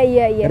gitu.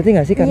 Iya. Ngerti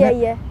gak sih? Karena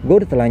gue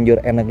udah terlanjur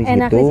enak di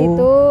situ.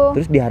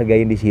 Terus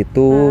dihargain di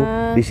situ.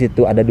 Di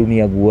situ ada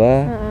dunia gue.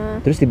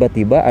 Terus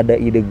tiba-tiba ada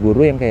ide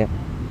guru yang kayak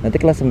nanti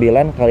kelas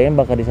 9 kalian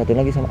bakal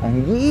disatuin lagi sama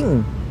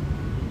anjing.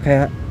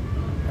 Kayak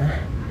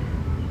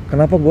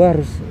kenapa gue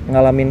harus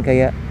ngalamin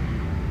kayak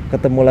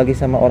ketemu lagi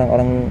sama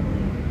orang-orang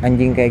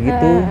anjing kayak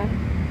gitu.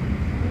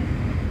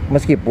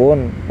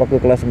 Meskipun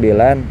waktu kelas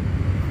 9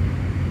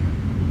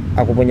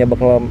 aku punya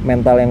bekal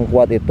mental yang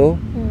kuat itu,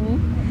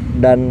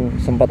 dan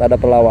sempat ada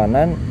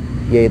perlawanan,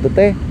 yaitu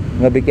teh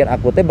ngebikin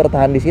aku teh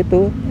bertahan di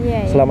situ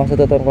selama 1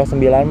 tahun kelas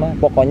 9 mah.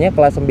 Pokoknya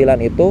kelas 9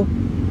 itu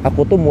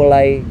aku tuh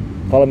mulai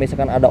kalau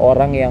misalkan ada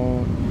orang yang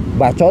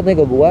bacot nih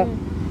ke gua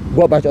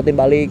bacotin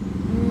balik.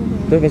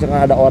 Terus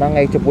misalkan ada orang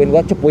yang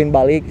cepuin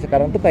balik.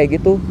 Sekarang tuh kayak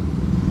gitu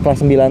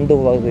kelas 9 tuh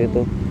waktu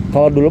itu.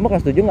 Kalau dulu mah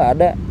kelas 7 nggak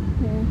ada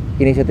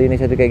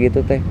inisiatif kayak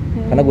gitu teh,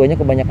 karena guanya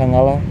kebanyakan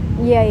ngalah.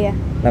 Iya.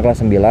 Nah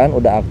kelas 9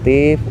 udah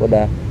aktif,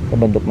 udah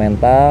kebentuk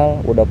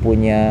mental, udah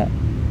punya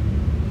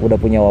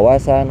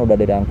wawasan, udah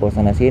dari angkul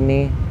sana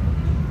sini.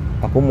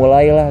 Aku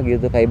mulailah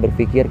gitu kayak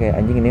berpikir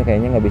kayak anjing ini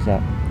kayaknya nggak bisa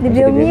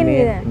didiemin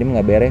gitu. Ini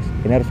nggak beres,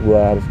 ini harus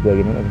gua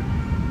gini.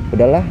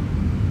 Udahlah.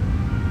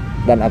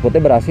 Dan aku tuh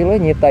berhasil loh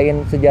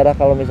nyitain sejarah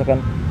kalau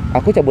misalkan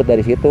aku cabut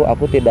dari situ,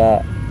 aku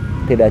tidak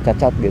tidak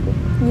cacat gitu.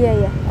 Iya,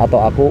 iya.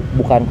 Atau aku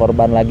bukan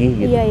korban lagi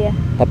gitu. Iya, iya.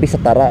 Tapi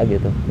setara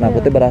gitu. Nah,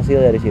 aku tuh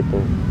berhasil dari situ.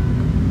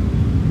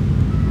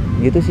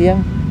 Gitu sih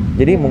yang.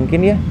 Jadi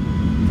mungkin ya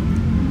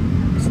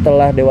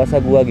setelah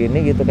dewasa gua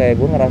gini gitu kayak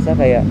gua ngerasa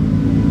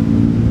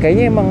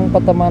kayaknya emang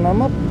pertemanan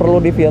mah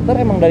perlu difilter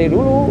emang dari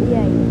dulu.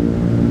 Iya,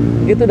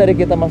 iya. Gitu dari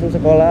kita masuk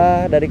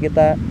sekolah, dari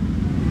kita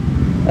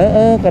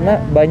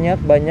karena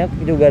banyak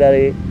juga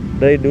dari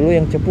dulu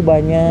yang cepu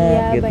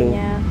banyak gitu.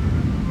 Banyak.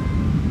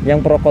 Yang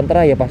pro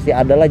kontra ya pasti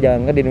ada lah,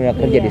 jangan kan di dunia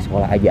kerja, di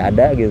sekolah aja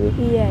ada gitu.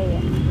 Iya,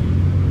 iya.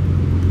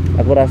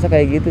 Aku rasa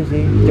kayak gitu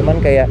sih.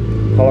 Cuman kayak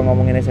kalau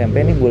ngomongin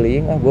SMP nih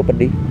bullying, gue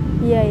pedih.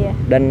 Iya, iya.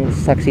 Dan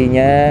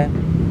saksinya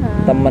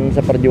teman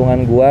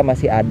seperjuangan gue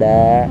masih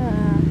ada.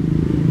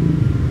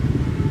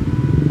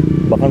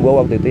 Bahkan gue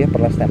waktu itu ya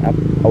pernah stand up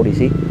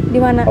audisi. Di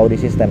mana?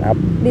 Audisi stand up.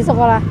 Di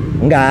sekolah?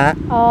 Enggak.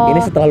 Oh.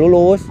 Ini setelah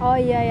lulus. Oh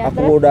iya, iya.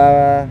 Aku Terus? udah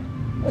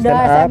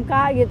stand up, SMK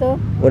gitu.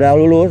 udah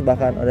lulus,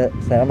 bahkan udah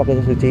stand up aku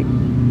suci.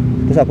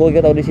 Terus aku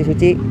ikut audisi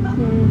suci.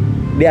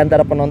 Di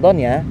antara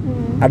penontonnya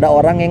ada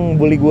orang yang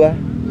bully gua.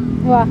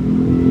 Wah,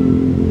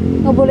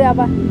 ngebully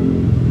apa?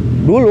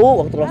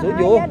 Dulu waktu kelas 7.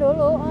 Iya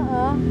dulu.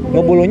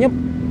 Ngebulunya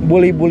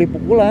bully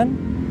pukulan.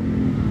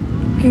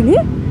 Gini?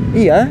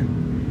 Iya.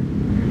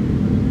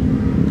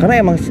 Karena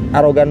emang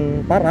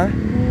arogan parah.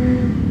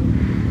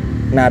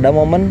 Nah, ada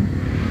momen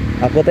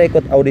aku tuh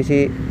ikut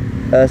audisi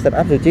stand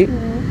up suci.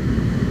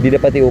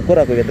 Didapati ukur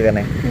aku gitu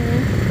kan ya.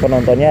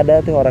 Penontonnya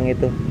ada tuh orang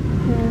itu.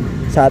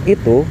 Saat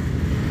itu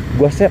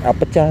gue stand up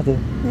pecah tuh.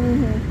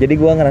 Jadi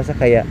gue ngerasa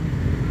kayak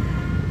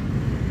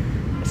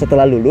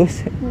setelah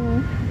lulus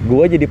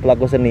gue jadi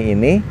pelaku seni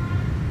ini,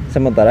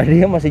 sementara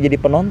dia masih jadi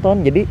penonton.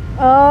 Jadi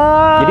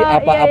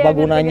apa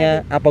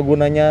gunanya ngerti. Apa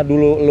gunanya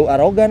dulu lu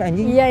arogan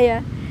anjing? Iya ya.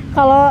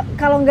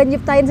 Kalau nggak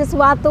nyiptain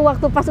sesuatu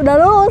waktu pas udah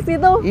lulus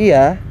itu.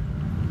 Iya.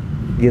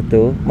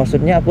 Gitu.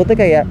 Maksudnya aku tuh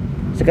kayak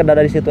sekedar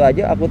dari situ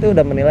aja aku tuh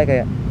udah menilai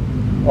kayak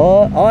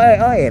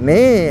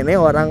ini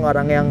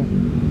orang-orang yang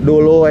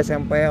dulu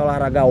SMP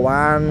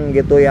olahragawan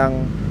gitu yang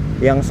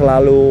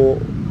selalu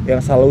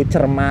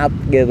cermat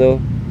gitu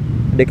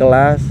di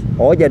kelas.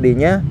 Oh,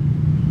 jadinya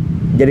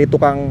jadi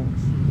tukang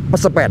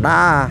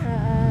pesepeda.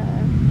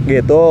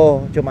 Gitu,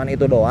 cuman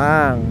itu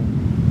doang.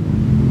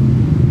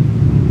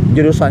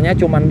 Jurusannya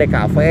cuman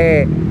DKV.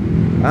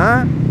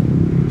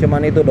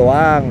 Cuman itu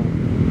doang.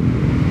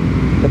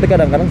 Tapi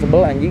kadang-kadang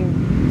sebel anjing.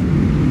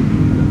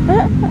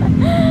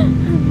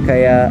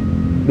 Kayak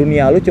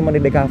dunia lu cuma di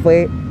DKV.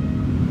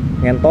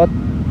 Ngentot.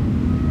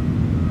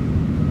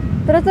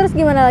 Terus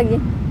gimana lagi?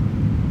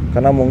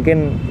 Karena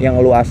mungkin yang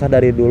lu asah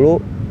dari dulu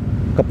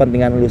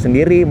kepentingan lu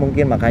sendiri,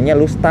 mungkin makanya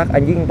lu stuck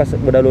anjing pas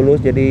udah lulus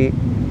jadi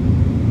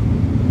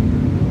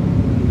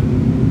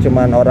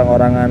cuman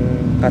orang-orangan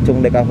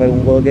kacung DKV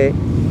unggul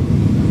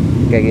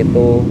kayak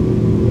gitu.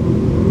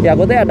 Ya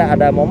aku tuh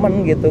ada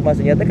momen gitu,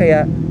 maksudnya tuh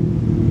kayak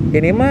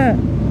ini mah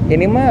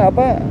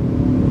apa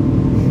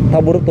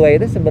tabur tua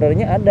itu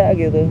sebenarnya ada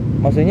gitu.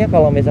 Maksudnya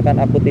kalau misalkan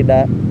aku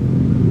tidak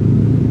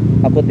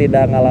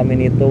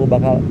ngalamin itu,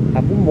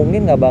 aku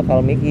mungkin nggak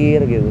bakal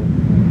mikir gitu.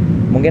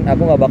 Mungkin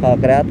aku nggak bakal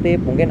kreatif,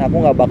 mungkin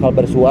aku nggak bakal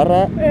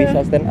bersuara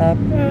bisa stand up.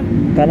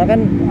 Karena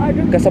kan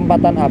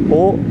kesempatan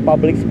aku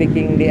public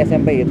speaking di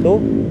SMP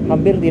itu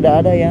hampir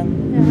tidak ada yang.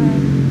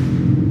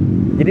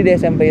 Jadi di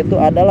SMP itu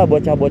adalah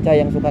bocah-bocah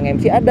yang suka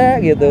MC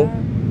ada gitu.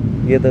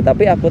 Gitu.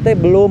 Tapi aku teh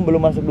belum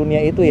masuk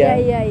dunia itu ya.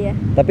 Iya.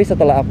 Tapi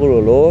setelah aku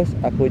lulus,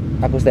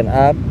 aku stand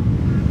up.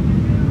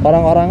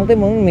 Orang-orang tuh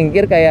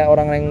mikir kayak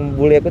orang yang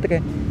bully aku tuh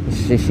kayak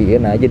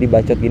sisiin aja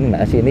dibacot gini,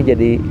 nah si ini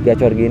jadi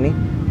gacor gini.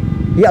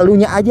 Ya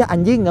elunya aja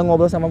anjing nggak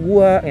ngobrol sama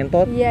gua,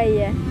 ngentot.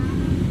 Iya.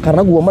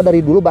 Karena gua mah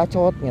dari dulu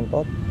bacot,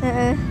 ngentot.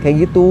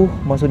 Kayak gitu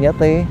maksudnya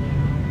teh.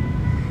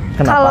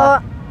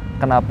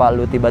 Kenapa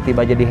lu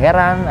tiba-tiba jadi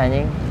heran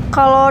anjing?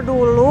 Kalau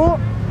dulu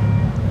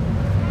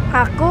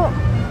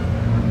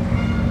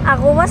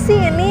aku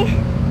masih ini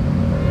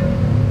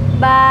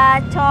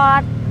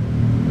bacot,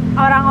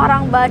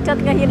 orang-orang bacot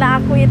ngehina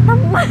aku hitam.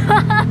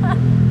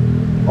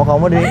 Oh,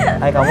 kamu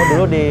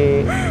dulu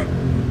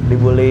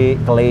dibully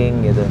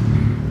keling gitu.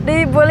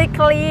 Dibully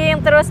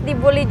keling, terus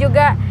dibully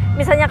juga.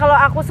 Misalnya kalau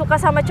aku suka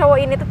sama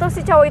cowok ini tuh si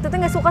cowok itu tuh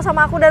nggak suka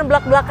sama aku dan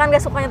belak-belakan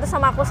nggak sukanya tuh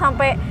sama aku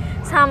sampai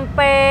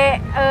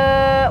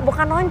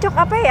bukan nonjok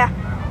apa ya?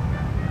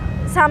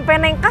 Sampai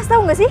nengkas,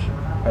 tahu nggak sih?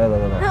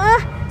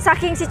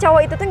 Saking si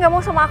cowok itu tuh nggak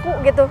mau sama aku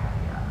gitu.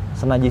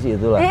 Senajis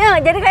itu lah. Iya,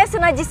 jadi kayak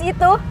senajis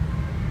itu.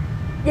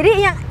 Jadi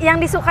yang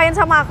disukain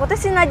sama aku tuh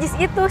si najis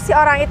itu, si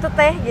orang itu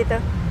teh gitu.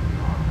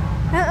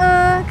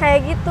 Kayak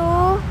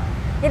gitu.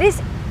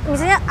 Jadi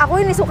misalnya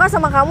aku ini suka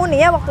sama kamu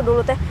nih ya waktu dulu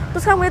teh.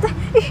 Terus kamu itu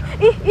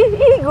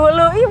ih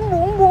golo,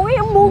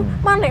 embung.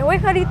 Mana we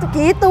kali itu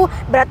gitu.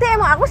 Berarti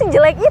emang aku sih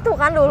jelek itu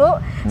kan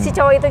dulu. Si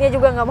cowok itunya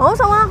juga nggak mau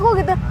sama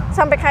aku gitu.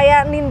 Sampai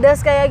kayak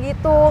nindas kayak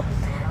gitu.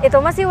 Itu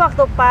masih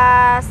waktu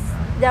pas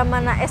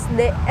zaman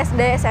SD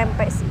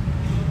SMP sih.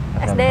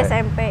 SD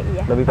SMP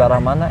iya. Lebih parah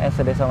mana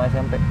SD sama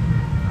SMP?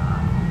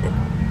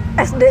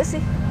 SD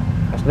sih.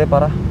 SD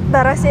parah?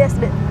 Parah sih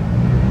SD.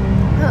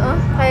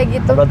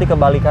 Kayak gitu. Berarti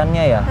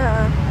kebalikannya ya?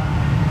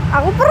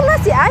 Aku pernah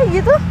sih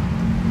gitu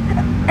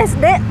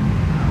SD.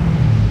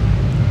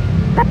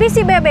 Tapi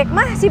si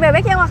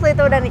bebek yang waktu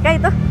itu udah nikah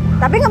itu,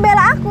 tapi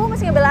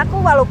masih ngebela aku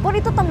walaupun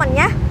itu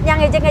temennya yang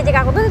ngejek-ngejek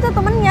aku tuh itu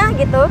temennya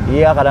gitu.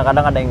 Iya,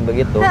 kadang-kadang ada yang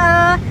begitu.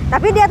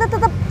 Tapi dia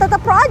tetap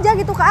pro aja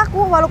gitu ke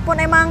aku walaupun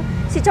emang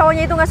si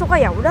cowoknya itu nggak suka.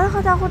 Ya udahlah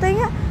kata aku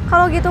tanya,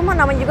 kalau gitu mah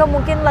namanya juga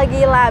mungkin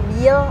lagi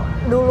labil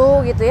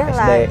dulu gitu ya.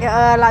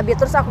 Labil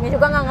terus akunya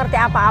juga nggak ngerti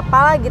apa-apa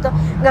lah gitu,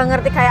 nggak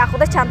ngerti kayak aku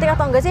tuh cantik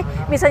atau enggak sih.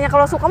 Misalnya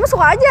kalau suka mah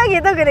suka aja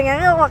gitu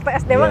waktu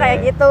SD mah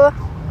kayak gitu.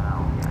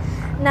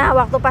 Nah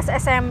waktu pas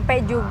SMP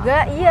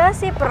juga iya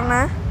sih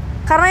pernah,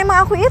 karena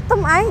emang aku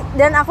hitam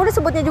dan aku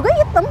disebutnya juga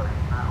hitam.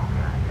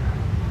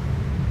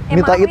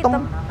 Nita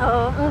hitam?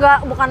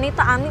 Enggak, bukan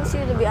Nita, Ani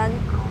sih, lebih Ani.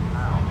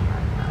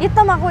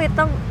 Hitam, aku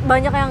hitam,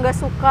 banyak yang nggak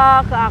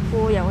suka ke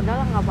aku. Ya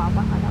udahlah nggak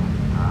apa-apa kadang.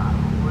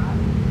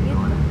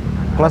 Gitu.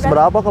 Kelas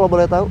berapa kalau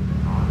boleh tahu?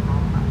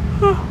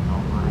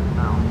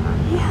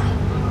 Iya.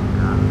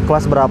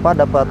 Kelas berapa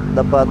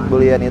dapat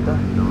bulian itu?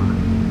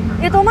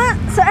 Itu mah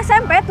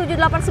se-SMP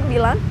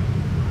 789.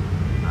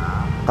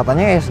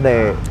 Katanya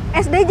SD.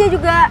 SD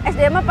juga,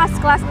 SD mah pas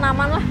kelas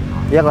 6-an lah.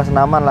 Iya, kelas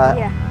 6-an lah.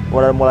 Iya.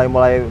 Udah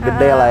mulai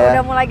gede lah ya.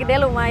 Udah mulai gede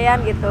lumayan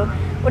gitu.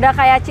 Udah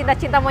kayak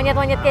cinta-cinta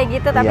monyet-monyet kayak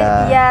gitu, tapi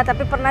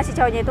tapi pernah si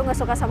cowoknya itu nggak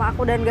suka sama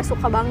aku dan nggak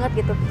suka banget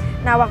gitu.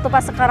 Nah, waktu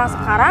pas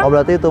sekarang. Oh,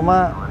 berarti itu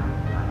mah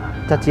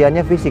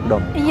caciannya fisik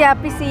dong? Iya,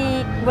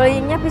 fisik,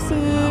 bullyingnya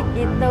fisik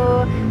gitu.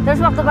 Terus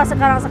waktu pas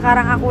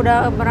sekarang aku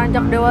udah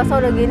beranjak dewasa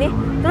udah gini,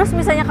 terus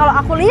misalnya kalau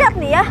aku lihat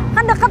nih ya,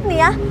 kan deket nih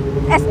ya,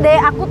 SD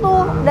aku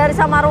tuh dari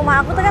sama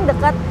rumah aku tuh kan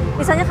deket.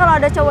 Misalnya kalau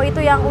ada cowok itu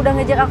yang udah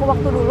ngejek aku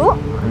waktu dulu,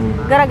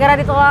 gara-gara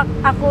ditolak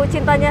aku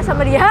cintanya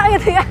sama dia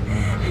gitu ya,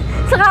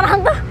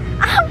 sekarang tuh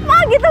apa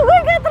gitu, gue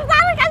gak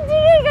tertarik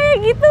anjing kayak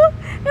gitu.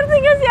 Ngerti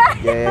gak sih?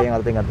 Iya,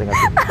 ngerti.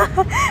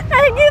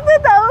 Kayak gitu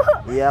tau.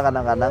 Iya,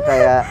 kadang-kadang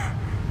kayak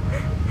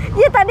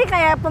iya tadi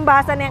kayak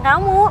pembahasan yang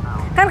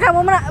kan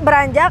kamu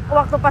beranjak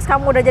waktu pas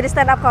kamu udah jadi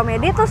stand up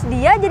comedy, terus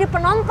dia jadi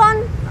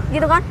penonton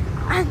gitu kan.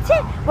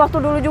 Anjing, waktu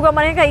dulu juga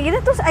mainnya kayak gitu,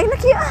 terus akhirnya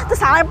kayak terus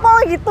salepol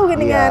gitu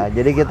gini kan.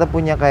 Iya, jadi kita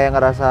punya kayak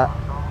ngerasa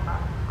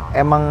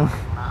emang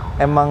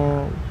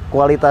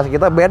kualitas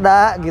kita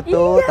beda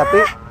gitu. Iya. Tapi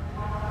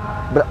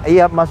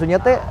iya maksudnya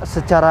teh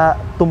secara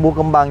tumbuh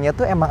kembangnya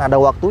tuh emang ada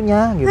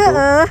waktunya gitu.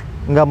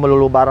 Nggak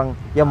melulu bareng.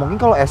 Ya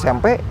mungkin kalau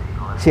SMP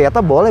si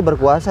Eta boleh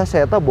berkuasa, si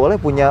Eta boleh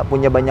punya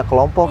banyak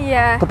kelompok.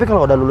 Iya. Tapi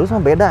kalau udah lulus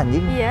mah beda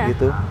anjing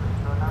gitu.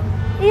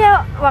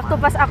 Iya, waktu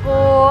pas aku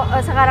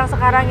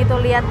sekarang itu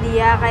lihat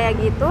dia kayak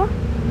gitu,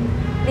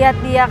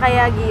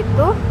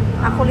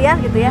 aku lihat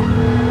gitu ya.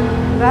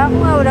 Enggak, aku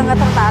udah nggak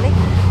tertarik.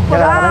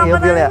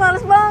 Udah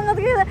males banget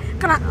gitu.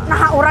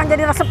 Nah orang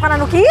jadi resep kan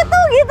anu gitu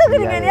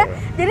gini kan ya.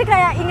 Jadi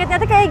kayak ingetnya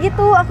tuh kayak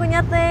gitu aku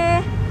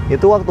nyate.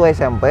 Itu waktu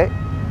SMP?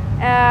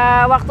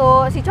 Waktu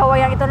si cowok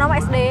yang itu nama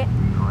SD.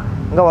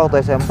 Enggak,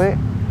 waktu SMP.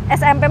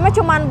 SMP mah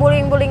cuman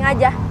bullying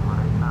aja.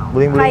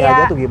 Bullying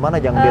aja tuh gimana?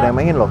 Jangan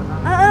diremehin loh.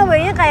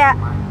 Banyak kayak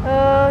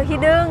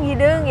hidung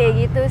kayak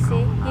gitu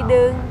sih,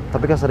 hidung.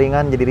 Tapi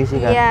keseringan jadi risih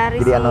kan? Iya,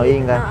 risih. Jadi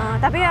annoying kan?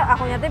 Tapi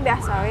aku nyata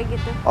biasa we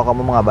gitu. Oh,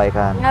 kamu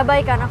mengabaikan?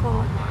 Ngabaikan.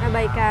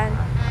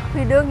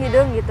 Hidung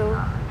gitu.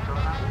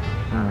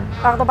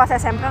 Waktu pas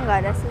SMK nggak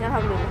ada sih,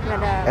 alhamdulillah nggak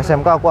ada.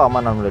 SMK aku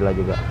aman alhamdulillah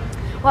juga.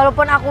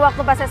 Walaupun aku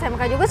waktu pas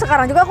SMK juga,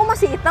 sekarang juga aku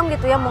masih hitam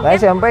gitu ya mungkin. Nah,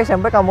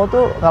 SMP kamu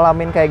tuh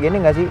ngalamin kayak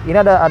gini nggak sih?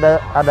 Ini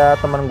ada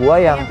teman gua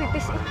yang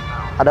pipis sih.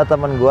 Ada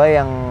teman gua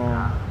yang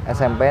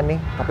SMP nih,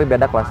 tapi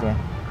beda kelasnya.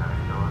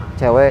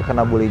 Cewek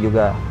kena bully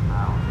juga.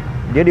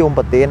 Dia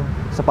diumpetin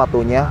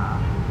sepatunya.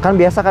 Kan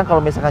biasa kan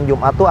kalau misalkan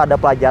Jumat tuh ada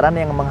pelajaran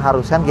yang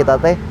mengharuskan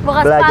kita teh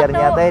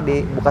belajarnya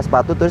teh buka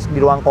sepatu terus di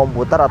ruang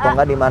komputer atau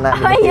enggak di mana.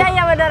 Oh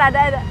iya benar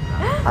ada.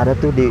 Ada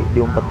tuh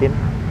diumpetin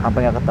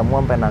sampai nggak ketemu,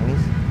 sampai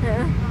nangis.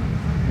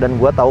 Dan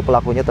gua tahu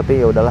pelakunya,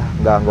 tapi ya udahlah,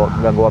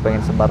 nggak gua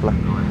pengen sebar lah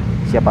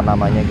siapa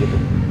namanya gitu.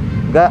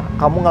 Enggak,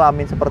 kamu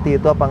ngalamin seperti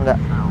itu apa enggak?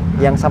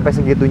 Yang sampai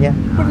segitunya?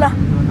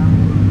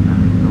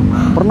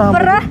 Pernah.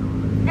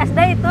 SD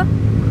itu.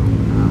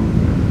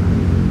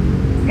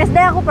 SD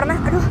aku pernah.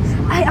 Aduh,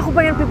 aku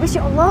pengen pipis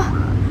ya Allah.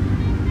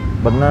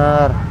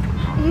 Bener.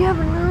 Iya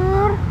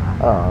bener.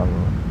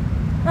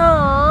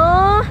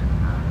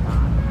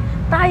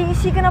 Tai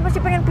sih, kenapa sih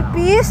pengen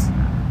pipis?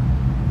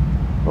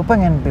 Lu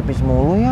pengen pipis mulu ya?